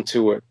sound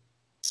to it.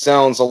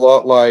 Sounds a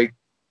lot like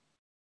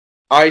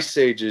Ice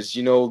Ages,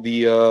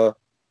 the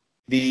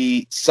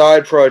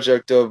side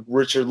project of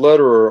Richard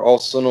Lederer,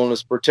 also known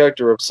as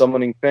Protector of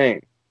Summoning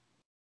fame.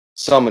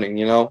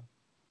 Summoning,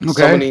 Okay.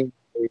 Summoning,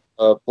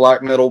 a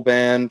black metal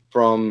band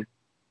from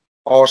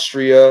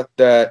Austria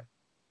that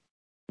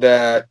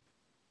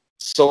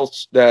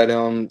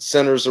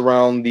centers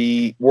around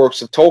the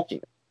works of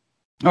Tolkien.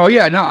 Oh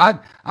yeah, no,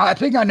 I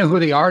think I know who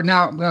they are.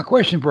 Now, a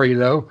question for you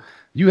though: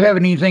 do you have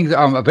anything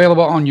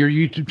available on your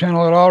YouTube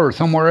channel at all, or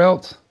somewhere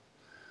else,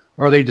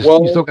 or are they just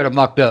you still got them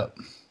locked up?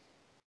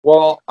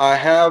 Well, I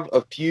have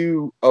a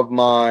few of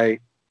my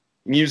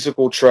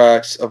musical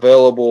tracks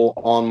available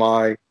on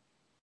my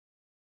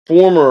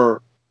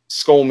former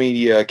Skull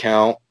Media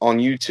account on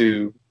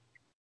YouTube.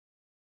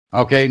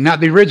 Okay, not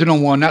the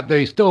original one, not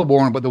the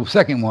stillborn, but the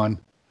second one.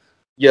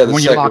 Yeah, the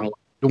second one.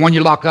 The one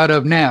you locked out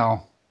of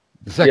now.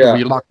 The second one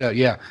you locked out.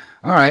 Yeah.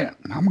 All right,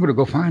 I'm gonna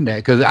go find that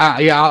because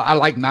I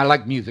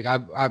like music.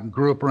 I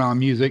grew up around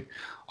music,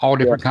 all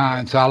different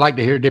kinds, so I like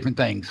to hear different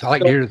things. I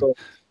like to hear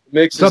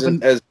mix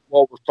isn't as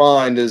well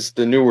refined as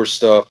the newer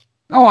stuff.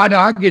 Oh, I know,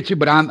 I get you,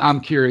 but I'm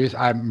curious.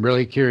 I'm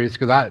really curious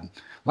because I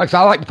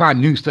like to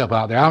find new stuff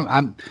out there.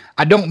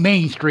 I don't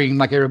mainstream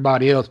like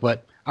everybody else,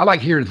 but I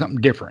like hearing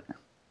something different.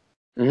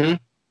 Mm-hmm.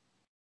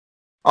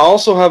 I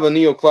also have a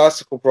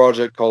neoclassical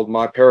project called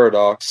My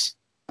Paradox.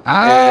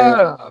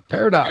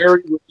 Paradox.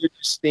 Very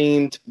religious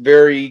themed,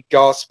 very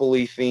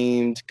gospel-y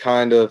themed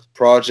kind of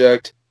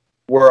project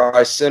where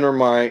I center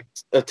my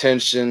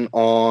attention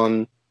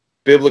on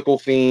biblical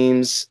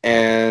themes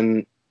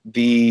and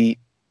the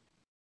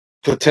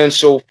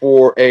potential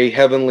for a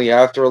heavenly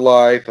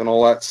afterlife and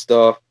all that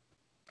stuff.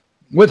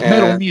 With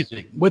metal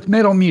music. With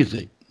metal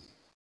music.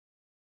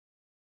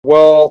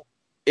 Well,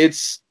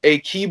 it's a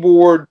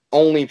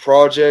keyboard-only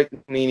project,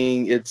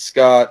 meaning it's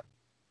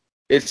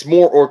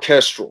more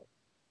orchestral,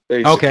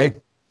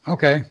 basically.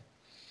 Okay.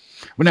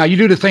 Well, now you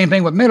do the same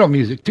thing with metal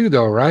music too,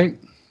 though, right?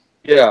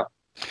 Yeah.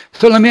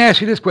 So let me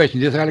ask you this question,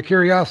 just out of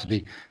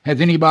curiosity: has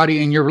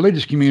anybody in your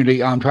religious community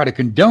try to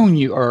condone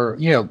you, or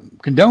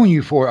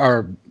for,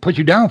 or put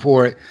you down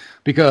for it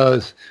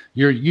because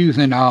you're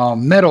using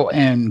metal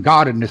and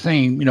God in the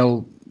same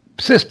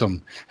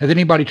system? Has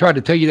anybody tried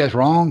to tell you that's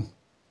wrong?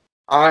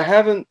 I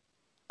haven't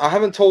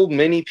told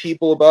many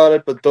people about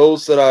it, but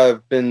those that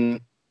I've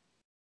been,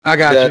 I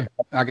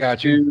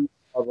got you.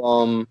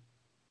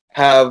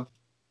 Have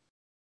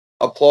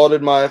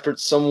applauded my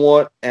efforts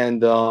somewhat,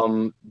 and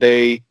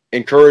they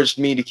encouraged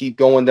me to keep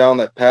going down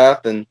that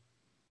path,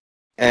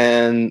 and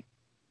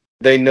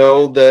they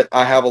know that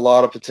I have a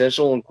lot of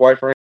potential, and quite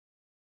frankly,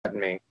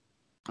 me.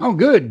 Oh,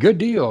 good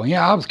deal.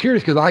 Yeah, I was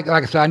curious because, like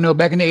I said, I know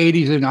back in the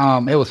 80s,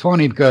 and it was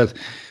funny because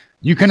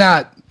you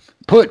cannot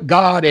put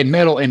God and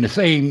metal in the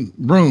same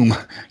room,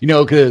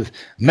 because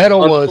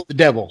metal was the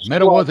devil.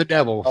 Metal was the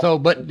devil. So,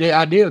 but the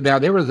idea now,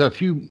 there was a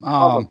few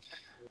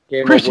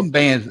Christian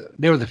bands.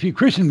 There was a few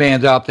Christian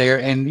bands out there,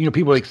 and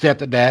people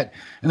accepted that.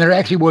 And there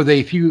actually was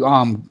a few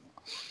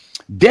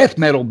death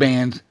metal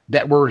bands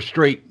that were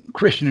straight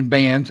Christian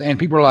bands, and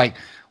people were like,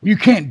 "You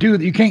can't do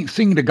that. You can't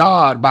sing to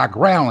God by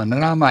growling."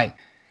 And I'm like,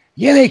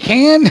 "Yeah, they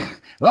can.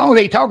 As long as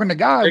they talking to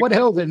God, what the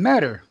hell does it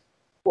matter?"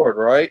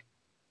 Right?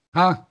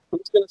 Huh?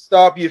 Who's going to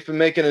stop you from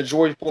making a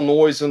joyful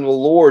noise in the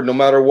Lord, no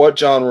matter what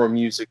genre of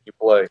music you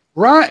play?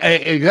 Right,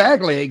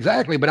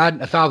 exactly. But I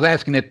was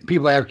asking if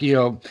people have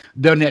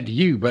done that to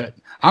you, but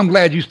I'm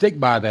glad you stick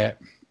by that.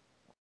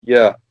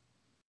 Yeah.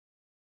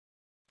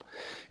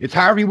 It's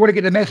however you want to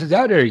get the message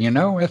out there,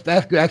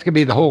 That's gonna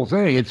be the whole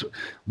thing. It's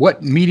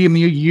what medium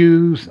you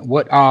use,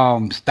 what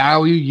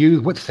style you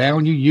use, what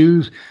sound you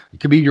use.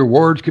 It could be your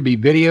words, could be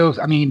videos.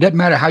 I mean, it doesn't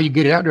matter how you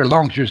get it out there, as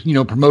long as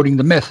you're promoting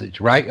the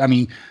message, right? I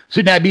mean,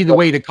 shouldn't that be the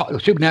way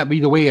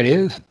it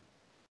is?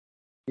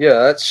 Yeah,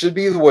 that should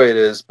be the way it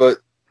is. But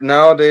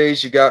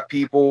nowadays, you got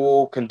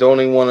people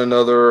condoning one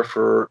another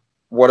for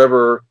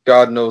whatever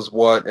God knows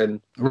what,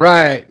 and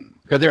right,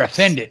 because they're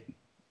offended.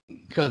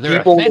 Because they're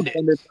people offended.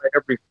 Offended by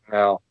everything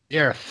now.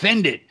 They're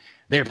offended.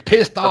 They're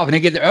pissed off, and they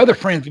get their other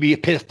friends to be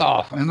pissed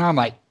off. And I'm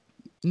like,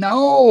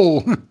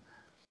 no.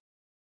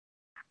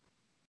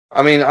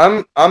 I mean,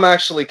 I'm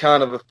actually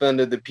kind of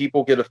offended that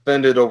people get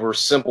offended over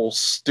simple,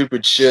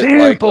 stupid shit.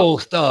 Simple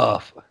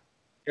stuff.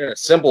 Yeah,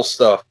 simple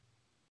stuff.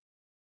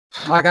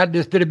 Like I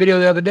just did a video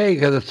the other day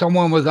because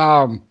someone was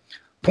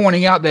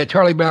pointing out that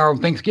Charlie Brown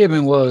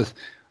Thanksgiving was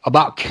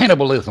about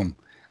cannibalism.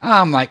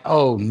 I'm like,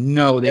 oh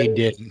no, they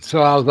didn't.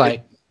 So I was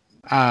like,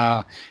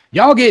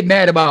 y'all get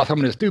mad about some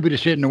of the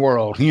stupidest shit in the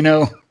world,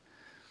 Yeah.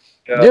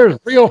 There's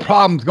real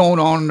problems going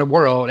on in the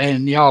world,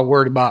 and y'all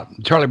worried about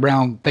Charlie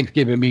Brown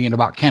Thanksgiving being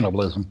about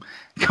cannibalism.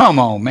 Come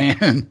on,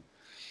 man.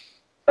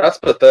 That's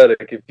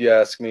pathetic, if you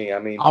ask me. I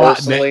mean,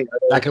 personally,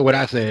 that's what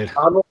I said.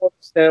 I don't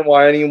understand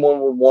why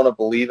anyone would want to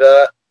believe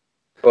that,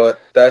 but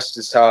that's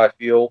just how I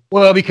feel.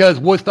 Well, because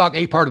Woodstock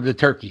ate part of the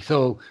turkey,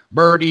 so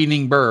bird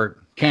eating bird,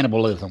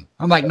 cannibalism.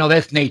 I'm like, no,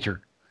 that's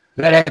nature.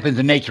 That happens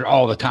in nature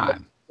all the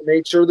time. The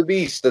nature of the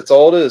beast. That's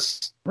all it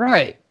is.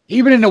 Right.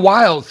 Even in the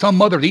wild, some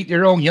mothers eat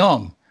their own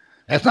young.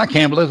 That's not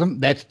cannibalism.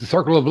 That's the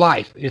circle of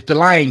life. It's the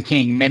Lion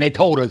King, man. They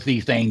told us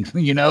these things,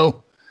 But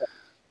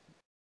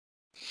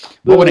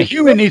when a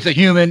human eats a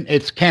human,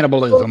 it's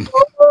cannibalism.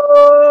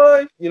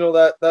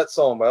 That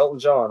song by Elton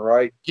John,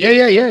 right?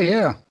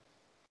 Yeah.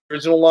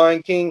 Original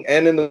Lion King,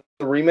 and in the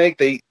remake,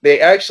 they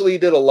actually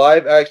did a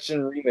live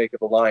action remake of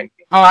the Lion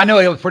King. Oh, I know,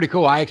 it was pretty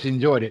cool. I actually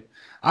enjoyed it.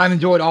 I've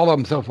enjoyed all of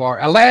them so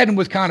far. Aladdin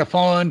was kind of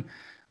fun,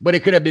 but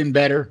it could have been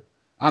better.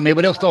 I mean,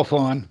 but it was still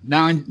fun.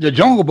 Now, the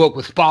Jungle Book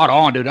was spot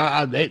on, dude.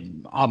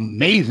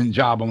 Amazing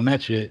job on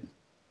that shit.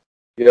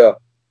 Yeah.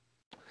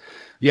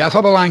 Yeah, I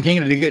saw the Lion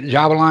King. Did a good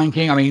job of Lion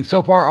King. I mean,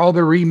 so far, all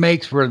the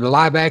remakes for the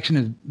live action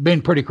has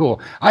been pretty cool.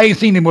 I ain't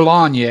seen the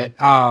Mulan yet,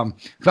 so I'm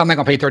not going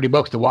to pay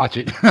 $30 to watch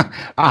it.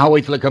 I'll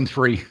wait till it comes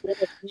free. There's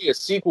going to be a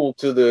sequel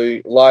to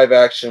the live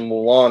action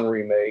Mulan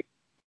remake.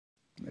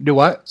 Do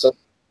what? So,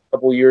 a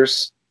couple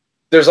years.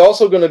 There's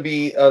also going to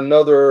be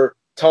another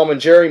Tom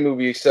and Jerry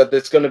movie, except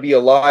it's going to be a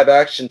live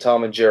action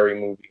Tom and Jerry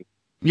movie.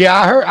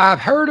 Yeah, I've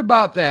heard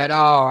about that.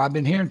 Oh, I've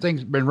been hearing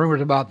been rumors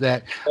about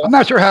that. I'm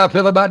not sure how I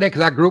feel about that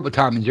because I grew up with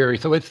Tom and Jerry,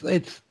 so it's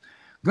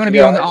going to be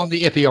on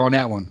the iffy on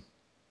that one.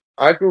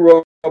 I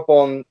grew up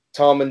on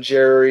Tom and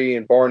Jerry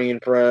and Barney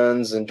and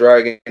Friends and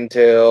Dragon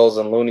Tales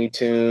and Looney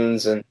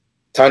Tunes and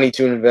Tiny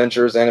Toon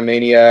Adventures,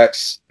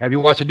 Animaniacs. Have you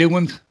watched the new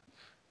ones?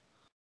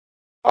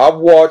 I've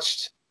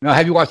watched. No,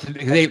 have you watched?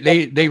 They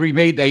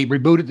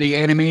rebooted the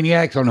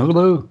Animaniacs on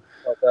Hulu.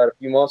 That a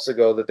few months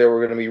ago that they were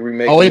going to be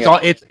remaking. Oh,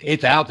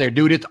 it's out there,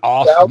 dude. It's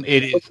awesome.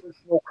 It is.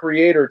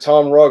 Creator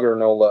Tom Ruegger,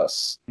 no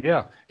less.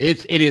 Yeah,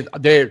 it is.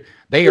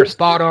 They are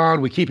spot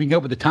on with keeping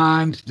up with the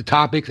times, the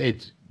topics.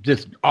 It's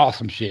just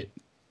awesome shit.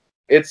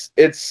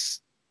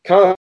 It's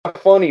kind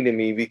of funny to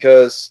me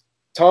because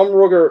Tom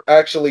Ruegger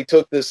actually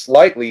took this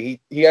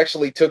lightly. He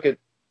actually took it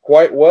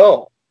quite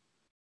well.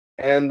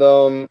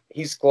 And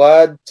he's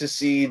glad to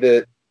see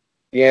that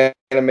the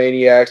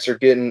Animaniacs are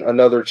getting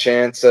another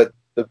chance at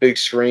the big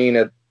screen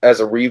as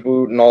a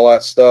reboot and all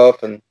that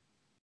stuff. And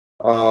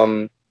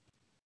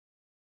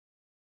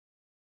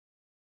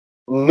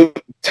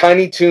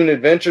Tiny Toon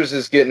Adventures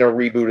is getting a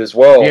reboot as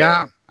well.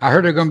 Yeah, I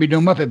heard they're going to be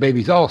doing Muppet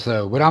Babies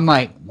also, but I'm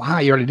like, wow,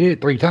 you already did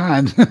it 3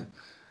 times.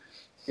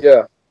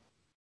 Yeah.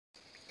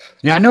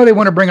 Yeah, I know they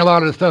want to bring a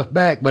lot of the stuff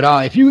back, but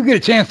if you get a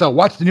chance to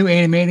watch the new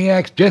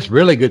Animaniacs, just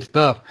really good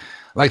stuff.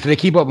 Like, so they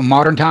keep up with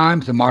modern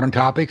times and modern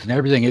topics and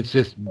everything. It's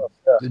just,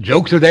 the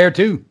jokes are there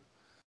too.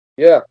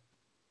 Yeah.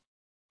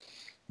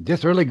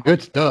 Just really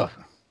good stuff.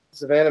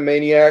 Of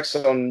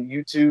Animaniacs on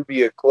YouTube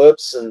via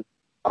clips, and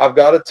I've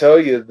got to tell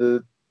you,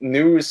 the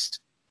newest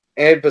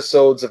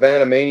episodes of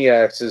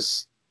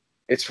Animaniacs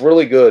it's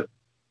really good.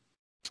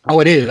 Oh,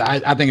 it is.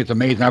 I think it's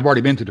amazing. I've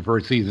already been through the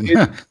first season.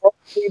 It's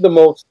probably the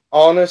most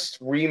honest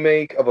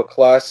remake of a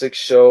classic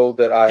show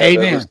that I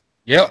have ever seen.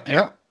 Yep.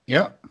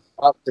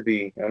 Got to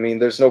be. I mean,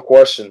 there's no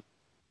question.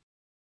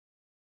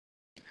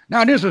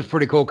 Now, this was a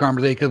pretty cool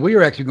conversation because we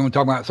were actually going to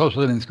talk about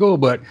socialism in school,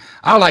 but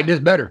I like this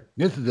better.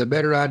 This is a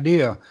better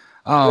idea.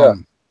 Yeah.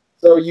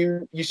 So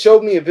you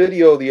showed me a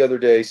video the other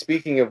day.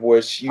 Speaking of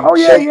which, yeah.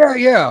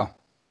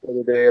 The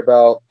other day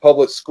about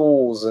public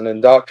schools and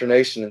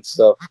indoctrination and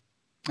stuff.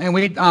 And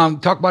we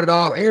talked about it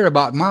off air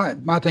about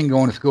my thing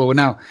going to school.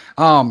 Now,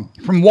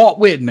 from Walt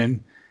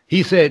Whitman,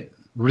 he said,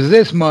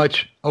 resist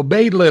much,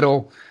 obey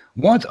little,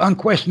 once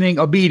unquestioning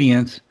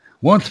obedience,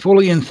 once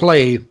fully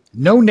enslaved,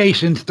 no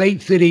nation,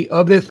 state, city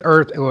of this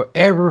earth will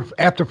ever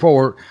after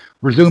forward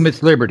resume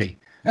its liberty.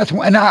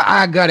 And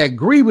I got to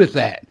agree with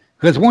that.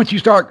 Because once you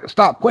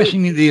stop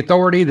questioning the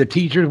authority, the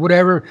teachers,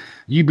 whatever,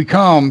 you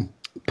become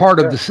part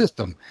of the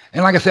system.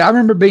 And like I said, I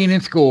remember being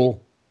in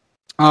school.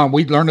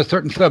 We learned a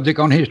certain subject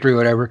on history or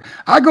whatever.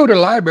 I go to the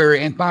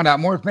library and find out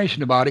more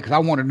information about it because I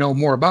want to know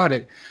more about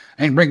it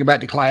and bring it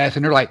back to class.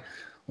 And they're like,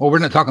 well, we're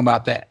not talking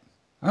about that.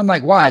 I'm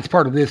like, why? It's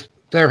part of this.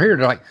 They're here.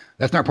 They're like,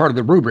 that's not part of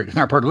the rubric. It's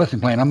not part of the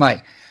lesson plan. I'm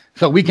like,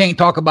 so we can't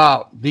talk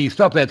about the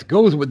stuff that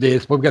goes with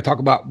this, but we've got to talk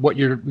about what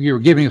you're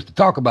giving us to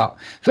talk about.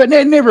 So it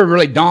never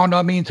really dawned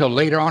on me until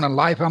later on in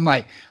life. I'm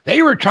like,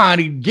 they were trying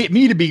to get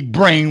me to be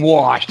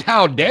brainwashed.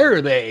 How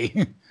dare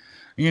they?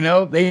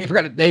 They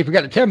forgot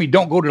to tell me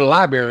don't go to the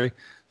library.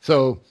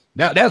 So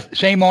that's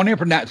shame on them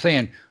for not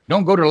saying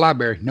don't go to the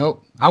library.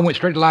 Nope. I went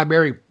straight to the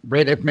library,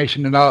 read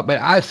information and all, but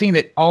I've seen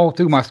it all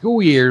through my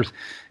school years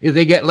is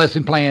they get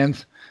lesson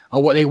plans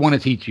of what they want to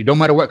teach you. No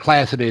matter what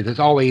class it is, it's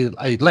always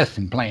a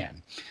lesson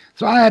plan.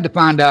 So I had to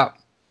find out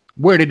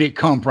where did it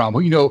come from?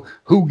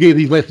 Who gave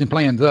these lesson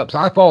plans up? So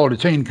I followed the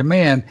chain of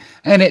command,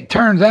 and it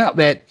turns out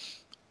that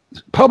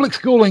public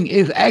schooling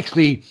is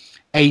actually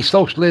a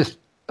socialist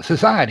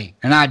society,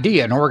 an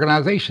idea, an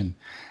organization.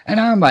 And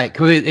I'm like,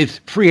 because it's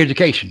free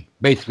education,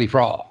 basically for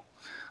all.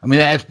 I mean,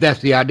 that's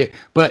the idea.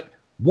 But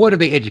what are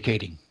they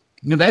educating?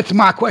 That's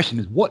my question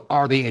is, what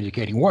are they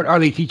educating? What are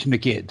they teaching the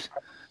kids?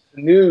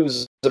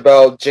 News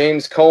about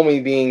James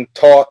Comey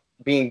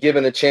being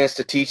given a chance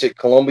to teach at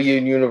Columbia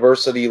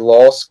University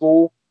Law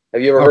School.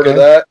 Have you ever heard of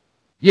that?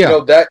 Yeah.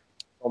 That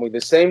Comey, the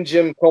same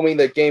Jim Comey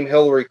that gave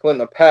Hillary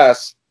Clinton a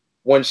pass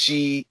when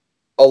she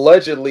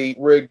allegedly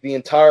rigged the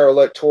entire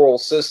electoral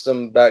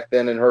system back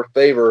then in her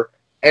favor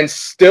and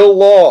still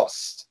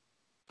lost.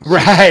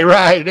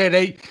 Right.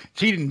 They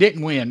cheated and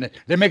didn't win.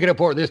 They're making up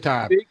for it this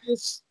time.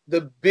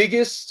 The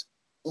biggest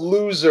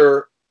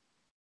loser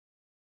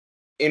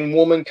in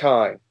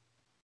womankind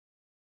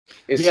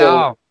is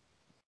I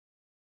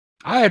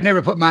have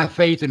never put my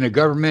faith in the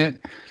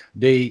government,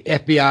 the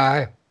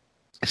FBI,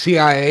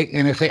 CIA,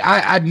 NSA.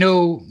 I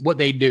know what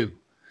they do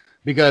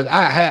because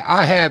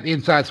I have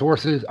inside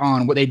sources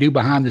on what they do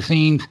behind the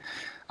scenes.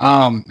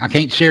 I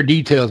can't share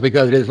details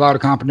because there's a lot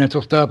of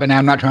confidential stuff, and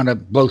I'm not trying to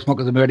blow smoke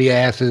at somebody's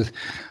asses.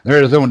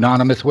 They're so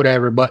anonymous,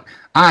 whatever. But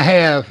I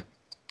have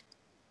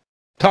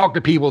talked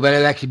to people that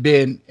have actually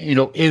been,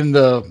 in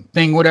the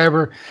thing,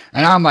 whatever.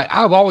 And I'm like,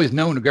 I've always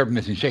known the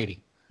government's in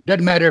shady.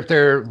 Doesn't matter if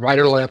they're right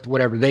or left,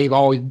 whatever. They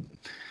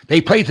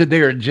place it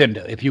their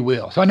agenda, if you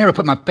will. So I never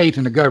put my faith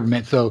in the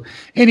government. So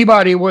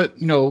anybody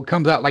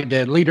comes out like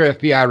the leader of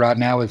FBI right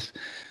now is,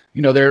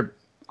 they're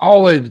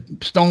always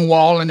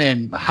stonewalling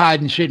and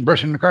hiding shit and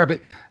brushing the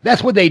carpet.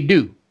 That's what they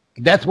do.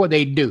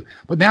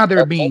 But now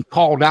they're being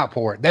called out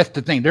for it. That's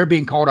the thing. They're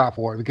being called out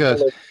for it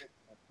because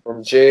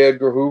from J.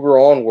 Edgar Hoover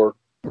onward.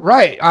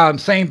 Right.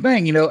 Same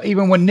thing.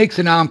 Even when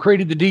Nixon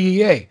created the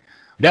DEA,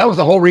 that was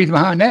the whole reason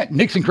behind that.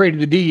 Nixon created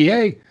the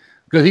DEA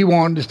because he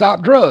wanted to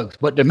stop drugs.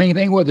 But the main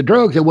thing was the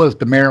drugs. It was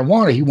the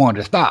marijuana he wanted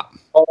to stop.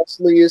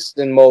 Costliest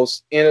and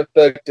most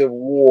ineffective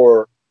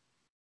war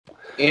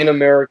in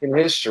American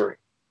history.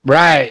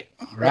 Right.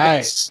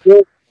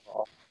 Still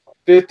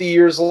 50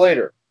 years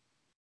later.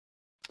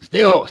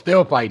 Still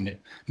fighting it.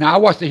 Now, I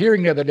watched the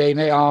hearing the other day, and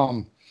they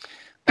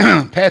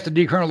passed the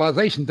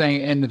decriminalization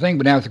thing, and the thing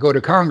but now it's to go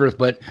to Congress.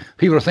 But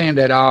people are saying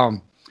that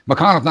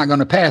McConnell's not going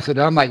to pass it.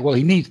 I'm like, well,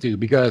 he needs to,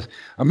 because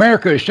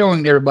America is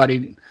showing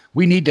everybody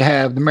we need to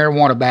have the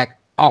marijuana back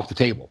off the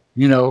table,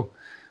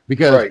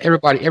 because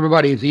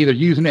everybody is either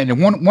using it,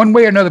 and one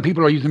way or another,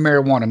 people are using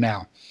marijuana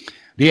now.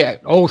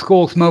 The old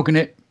school smoking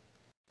it,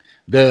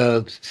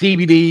 the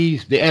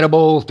CBDs, the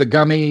edibles, the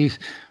gummies,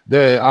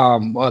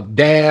 the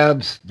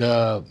dabs,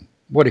 the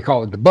what do you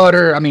call it, the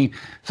butter. I mean,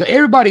 so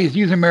everybody is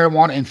using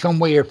marijuana in some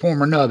way or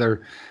form or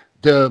another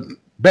to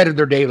better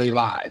their daily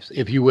lives,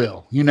 if you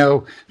will,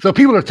 So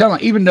people are telling,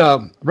 even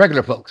the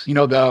regular folks,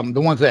 the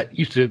ones that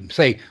used to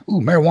say,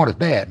 "Ooh, marijuana's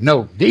bad."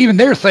 No, even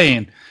they're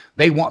saying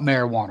they want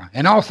marijuana.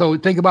 And also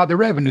think about the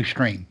revenue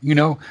stream.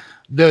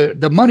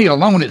 The money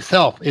alone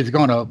itself is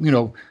going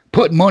to,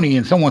 put money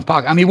in someone's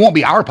pocket. I mean, it won't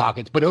be our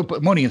pockets, but it'll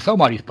put money in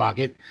somebody's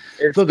pocket.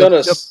 It's going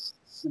to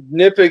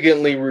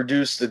significantly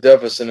reduce the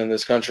deficit in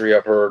this country,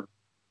 I've heard.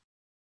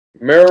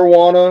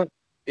 Marijuana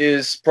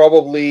is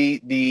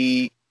probably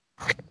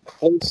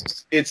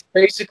it's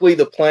basically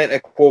the plant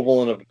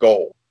equivalent of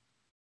gold.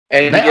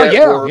 And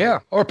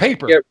or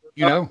paper,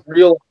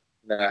 realizing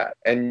that.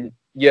 And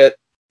yet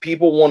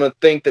people want to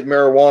think that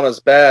marijuana is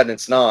bad, and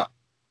it's not.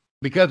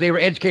 Because they were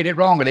educated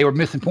wrong, or they were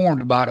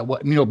misinformed about it.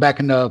 What back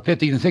in the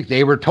 50s and 60s,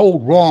 they were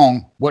told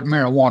wrong what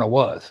marijuana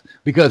was,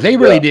 because they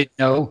really didn't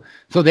know.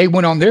 So they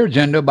went on their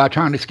agenda by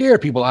trying to scare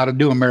people out of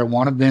doing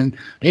marijuana. Then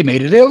they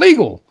made it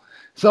illegal.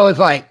 So it's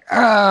like,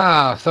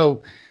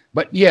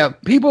 but yeah,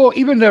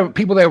 even the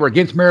people that were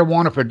against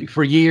marijuana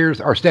for years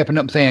are stepping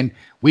up and saying,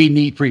 we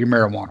need free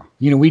marijuana.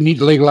 We need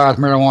to legalize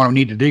marijuana. We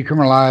need to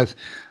decriminalize.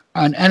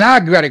 And I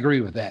got to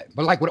agree with that.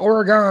 But like with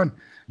Oregon,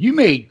 you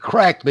made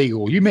crack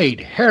legal. You made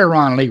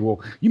heroin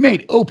legal. You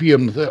made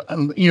opium,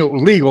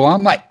 legal.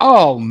 I'm like,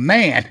 oh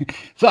man.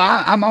 So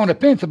I'm on the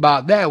fence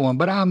about that one.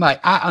 But I'm like,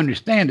 I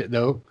understand it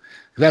though,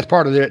 because that's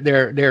part of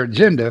their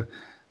agenda.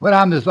 But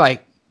I'm just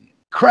like,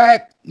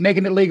 crack,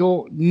 making it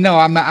legal. No,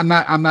 I'm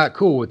not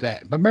cool with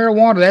that. But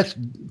marijuana, that's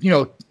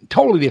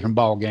totally different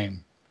ball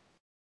game.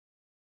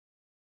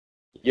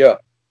 Yeah.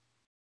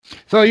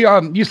 So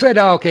you said,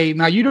 okay,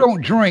 now you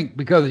don't drink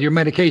because of your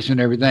medication and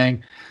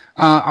everything.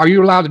 Are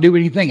you allowed to do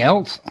anything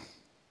else?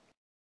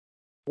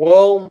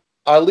 Well,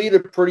 I lead a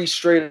pretty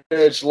straight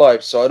edge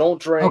life, so I don't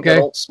drink, I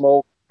don't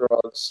smoke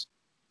drugs,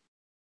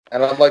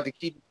 and I'd like to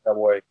keep it that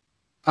way.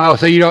 Oh,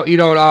 so you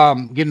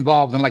don't get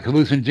involved in like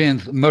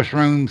hallucinogens,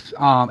 mushrooms,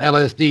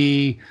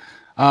 LSD,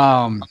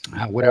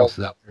 what else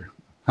is out there?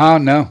 Huh?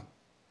 No.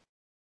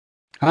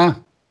 Huh?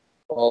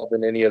 Involved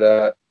in any of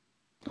that.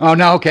 Oh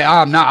no, okay.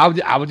 No,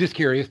 I was just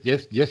curious.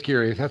 Just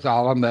curious. That's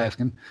all I'm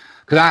asking.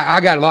 Because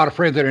I got a lot of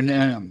friends that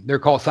are they're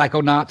called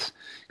psychonauts,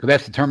 because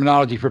that's the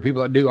terminology for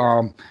people that do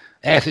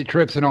acid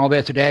trips and all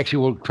that. So they actually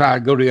will try to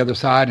go to the other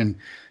side and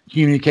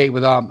communicate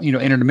with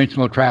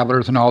interdimensional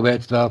travelers and all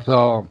that stuff.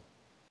 So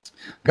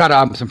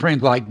got some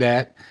friends like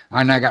that,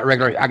 and I got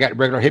regular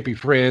hippie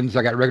friends.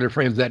 I got regular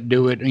friends that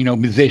do it.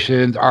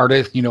 Musicians,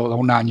 artists, the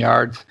whole 9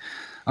 yards.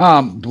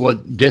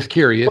 Well, just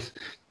curious.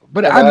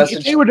 But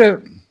if they were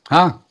to,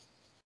 huh?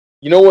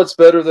 You know what's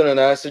better than an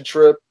acid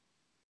trip?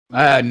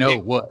 No,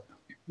 what?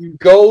 You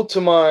go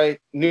to my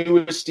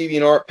newest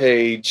DeviantArt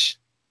page,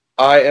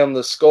 I Am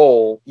the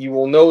Skull, you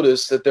will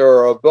notice that there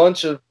are a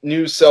bunch of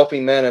new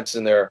selfie manips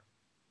in there.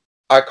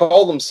 I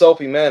call them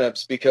selfie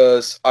manips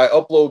because I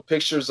upload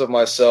pictures of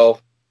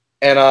myself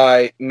and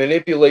I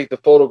manipulate the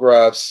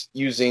photographs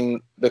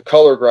using the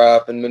color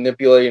graph and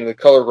manipulating the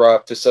color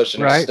graph to such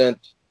an extent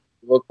to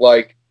look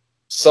like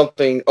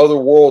something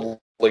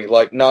otherworldly,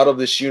 like not of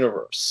this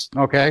universe.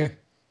 Okay.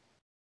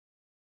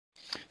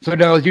 So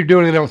now you're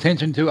doing it with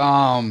intention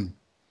to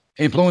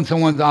influence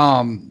someone's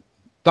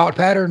thought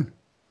pattern?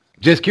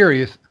 Just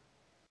curious.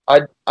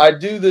 I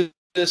do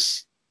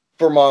this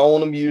for my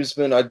own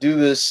amusement. I do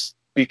this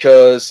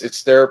because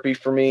it's therapy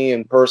for me,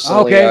 and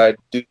personally, I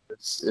do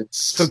this.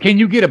 So can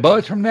you get a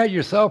buzz from that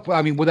yourself?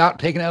 I mean, without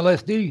taking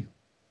LSD?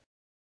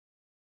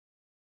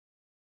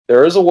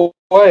 There is a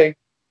way.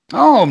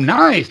 Oh,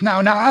 nice. Now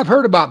I've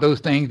heard about those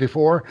things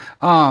before.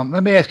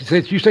 Let me ask you,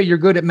 since you say you're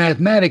good at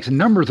mathematics and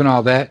numbers and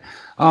all that,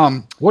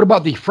 what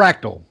about the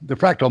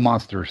fractal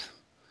monsters?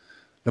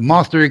 The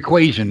monster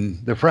equation,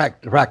 the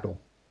fractal.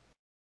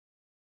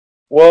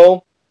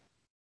 Well,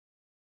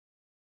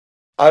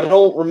 I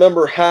don't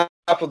remember half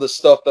of the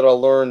stuff that I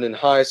learned in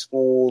high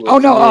school. Oh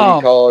no,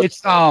 college. It's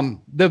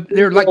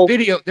they're like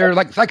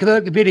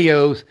psychedelic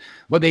videos,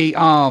 but they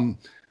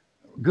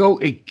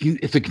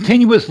it's a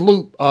continuous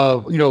loop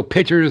of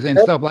pictures and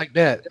stuff like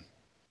that.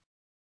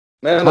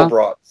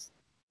 Mandelbrot's.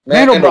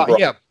 Yeah.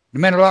 The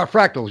Mandelbrot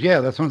fractals, yeah,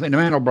 that's what I'm saying. The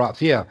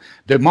Mandelbrot's, yeah.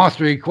 The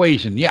monster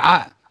equation.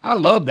 Yeah, I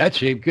love that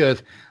shit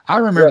because I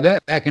remember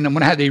that back in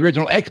when I had the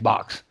original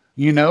Xbox,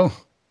 Yeah.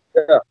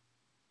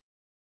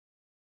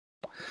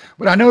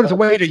 But I noticed a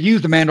way to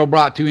use the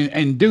Mandelbrot to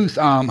induce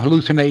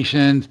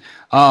hallucinations,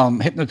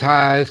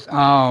 hypnotize,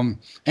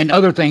 and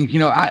other things.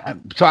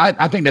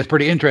 I think that's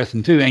pretty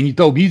interesting too. And you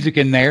throw music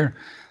in there,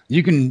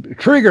 you can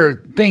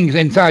trigger things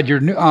inside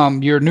your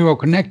neural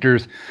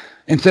connectors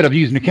instead of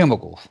using the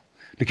chemicals.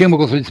 The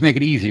chemicals will just make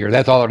it easier.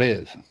 That's all it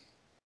is.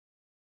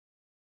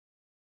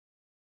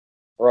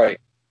 Right.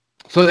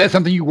 So that's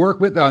something you work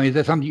with? Is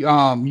that something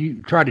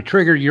you try to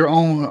trigger your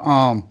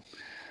own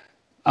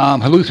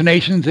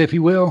hallucinations, if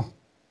you will?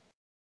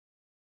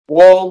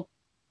 Well,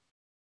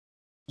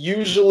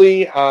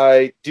 usually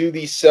I do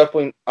these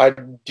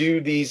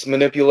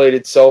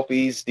manipulated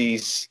selfies,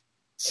 these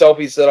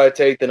selfies that I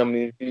take that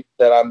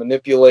I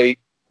manipulate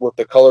with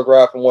the color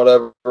graph and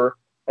whatever.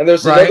 And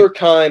there's another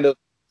kind of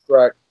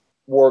abstract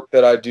work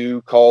that I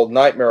do called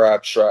nightmare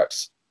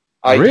abstracts.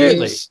 I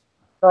use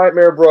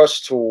nightmare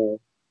brush tool,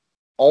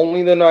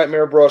 only the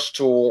nightmare brush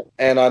tool,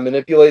 and I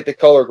manipulate the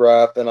color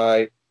graph, and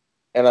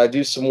I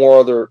do some more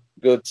other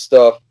good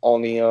stuff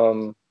on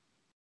the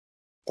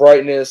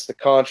brightness, the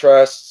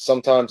contrast,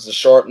 sometimes the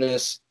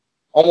sharpness,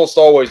 almost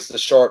always the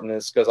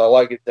sharpness, because I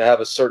like it to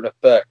have a certain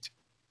effect.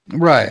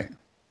 Right.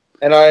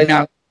 And I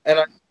do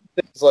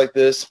things like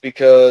this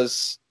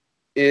because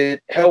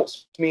it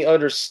helps me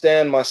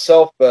understand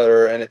myself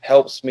better, and it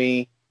helps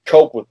me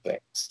cope with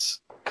things.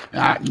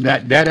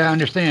 That I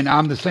understand.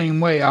 I'm the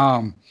same way.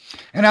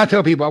 And I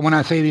tell people when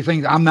I say these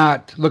things, I'm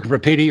not looking for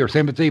pity or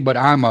sympathy, but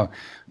I'm a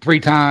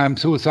 3-time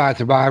suicide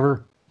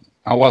survivor.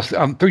 I'm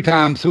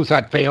 3-time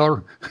suicide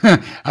failure.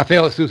 I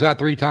failed at suicide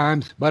 3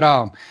 times.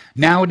 But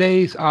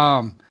nowadays,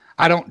 I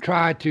don't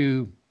try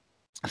to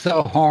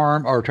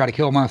self-harm or try to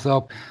kill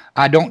myself.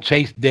 I don't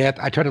chase death.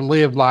 I try to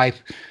live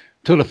life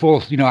to the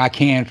fullest, I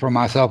can for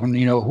myself and,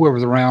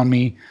 whoever's around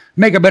me.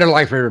 Make a better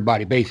life for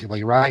everybody,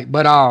 basically, right?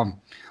 But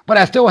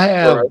I still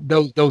have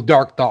those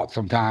dark thoughts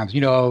sometimes,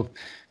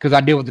 because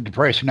I deal with the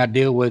depression. I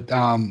deal with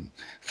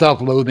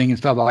self-loathing and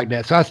stuff like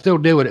that. So I still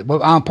deal with it. But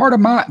part of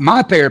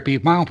my therapy,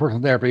 my own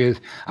personal therapy, is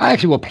I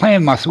actually will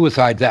plan my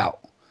suicides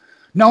out.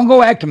 Don't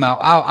go act them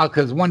out.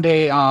 Because one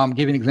day,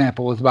 give you an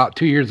example, it was about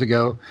 2 years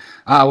ago.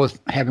 I was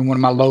having one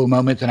of my low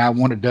moments, and I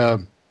wanted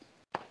to,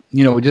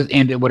 just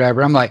end it,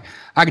 whatever. I'm like,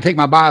 I can take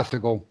my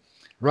bicycle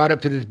right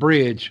up to this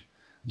bridge,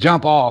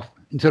 jump off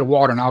into the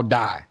water, and I'll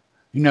die.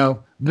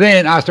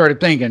 Then I started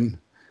thinking,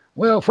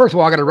 well, first of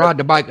all, I got to ride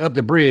the bike up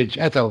the bridge.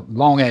 That's a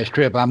long-ass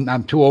trip.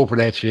 I'm too old for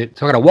that shit.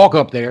 So I got to walk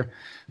up there.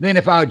 Then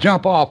if I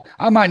jump off,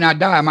 I might not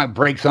die. I might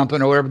break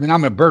something or whatever. Then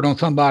I'm going to burn on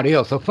somebody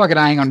else. So fuck it,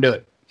 I ain't going to do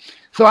it.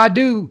 So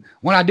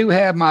when I do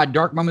have my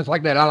dark moments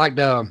like that, I like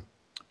to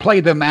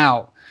play them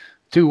out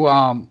to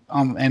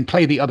and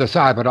play the other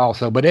side of it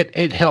also. But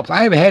it helps.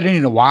 I haven't had any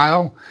in a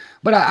while,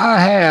 but I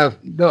have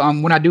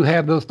when I do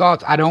have those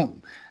thoughts, I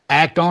don't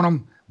act on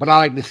them, but I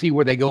like to see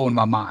where they go in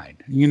my mind.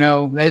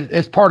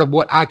 It's part of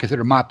what I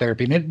consider my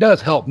therapy, and it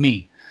does help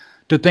me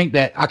to think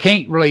that I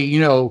can't really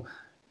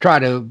try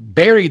to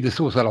bury the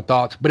suicidal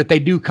thoughts, but if they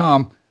do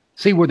come,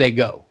 see where they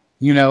go.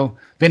 Then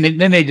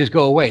they just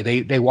go away.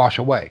 They wash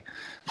away.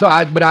 So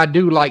I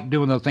do like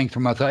doing those things for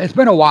myself. It's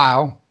been a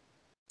while.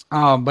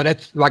 But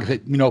that's, like I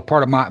said,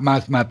 part of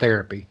my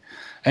therapy.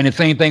 And the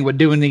same thing with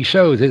doing these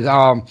shows is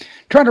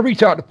trying to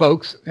reach out to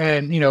folks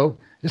and,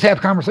 just have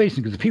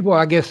conversations, because people,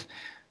 I guess,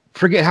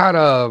 forget how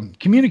to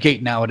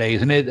communicate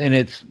nowadays, and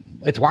it's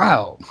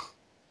wild.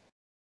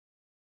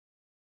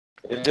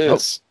 It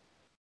is.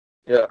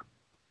 Yeah.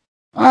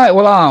 All right.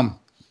 Well,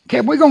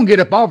 Kev, we're gonna get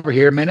up off of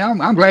here, man.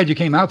 I'm glad you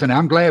came out tonight.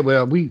 I'm glad.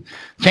 Well, we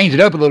changed it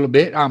up a little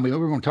bit. We're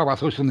going to talk about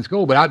social in the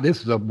school, but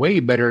this is a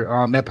way better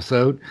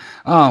episode.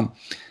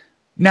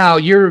 Now,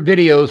 your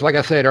videos, like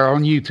I said, are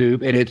on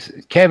YouTube, and it's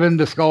Keven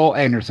the Skull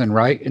Anderson,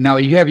 right? And now,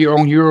 you have your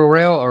own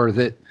URL, or is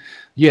it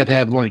you have to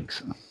have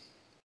links?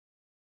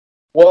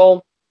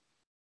 Well,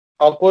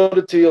 I'll put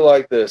it to you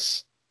like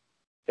this.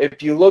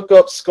 If you look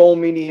up Skull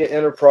Media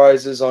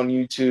Enterprises on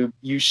YouTube,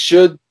 you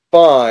should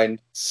find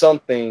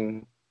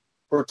something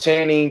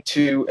pertaining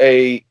to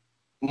a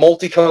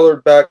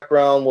multicolored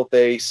background with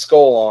a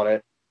skull on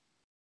it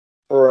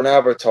for an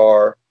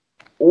avatar.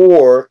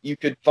 Or you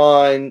could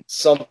find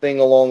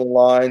something along the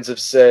lines of,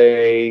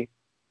 say,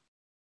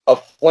 a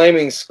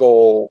flaming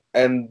skull,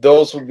 and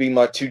those would be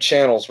my 2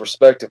 channels,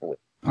 respectively.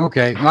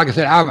 Okay. Like I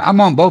said,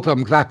 I'm on both of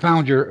them because I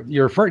found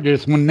your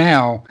first one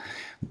now,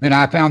 and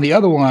I found the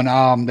other one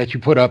that you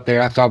put up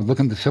there. So I was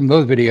looking at some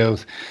of those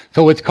videos.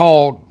 So it's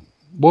called,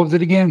 what was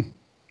it again?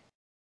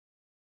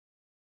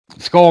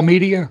 Skull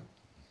Media?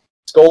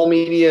 Skull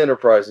Media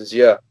Enterprises,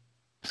 yeah.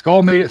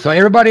 Skull Media. So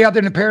everybody out there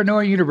in the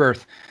Paranoia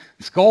universe,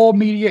 Skull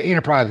Media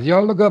Enterprises.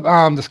 Y'all look up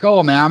the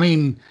Skull, man. I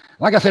mean,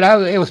 like I said,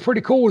 it was pretty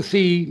cool to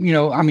see,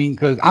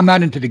 because I'm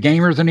not into the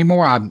gamers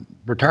anymore. I'm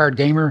a retired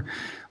gamer,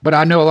 but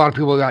I know a lot of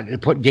people got to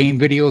put game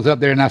videos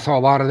up there, and I saw a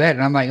lot of that,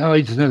 and I'm like, oh,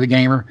 he's just another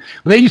gamer.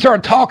 But then you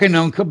start talking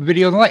on a couple of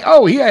videos, and I'm like,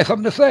 oh, he has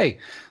something to say.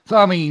 So,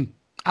 I mean,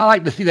 I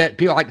like to see that.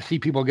 I like to see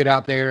people get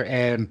out there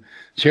and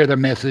share their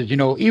message.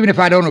 Even if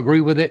I don't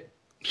agree with it,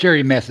 share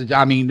your message.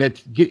 I mean,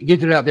 let's get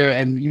it out there,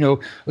 and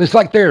it's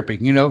like therapy.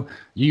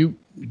 You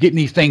getting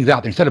these things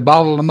out there instead of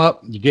bottling them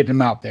up, you get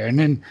them out there, and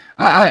then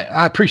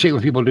I appreciate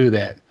when people do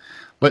that.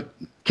 But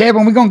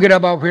Keven, we're gonna get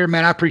up over here,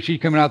 man. I appreciate you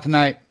coming out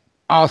tonight.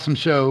 Awesome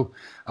show.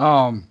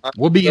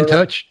 We'll be in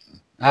touch.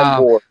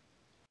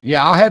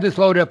 Yeah, I'll have this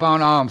loaded up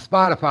on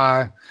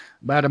Spotify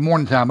by the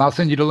morning time. I'll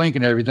send you the link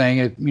and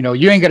everything.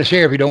 You ain't got to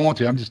share if you don't want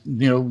to. I'm just,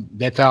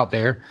 that's out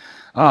there.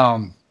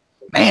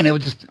 Man, it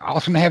was just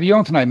awesome to have you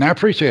on tonight, man. I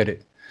appreciate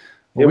it.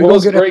 Well, It we're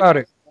was gonna get great. about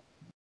it.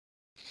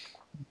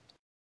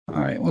 All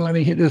right, well, let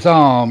me hit this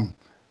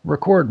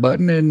record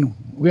button and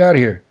we out of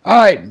here. All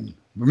right,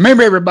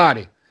 remember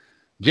everybody,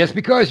 just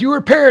because you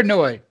are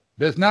paranoid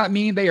does not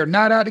mean they are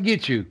not out to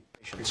get you.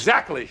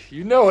 Exactly,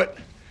 you know it.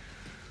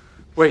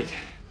 Wait,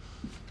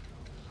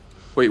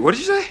 what did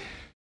you say?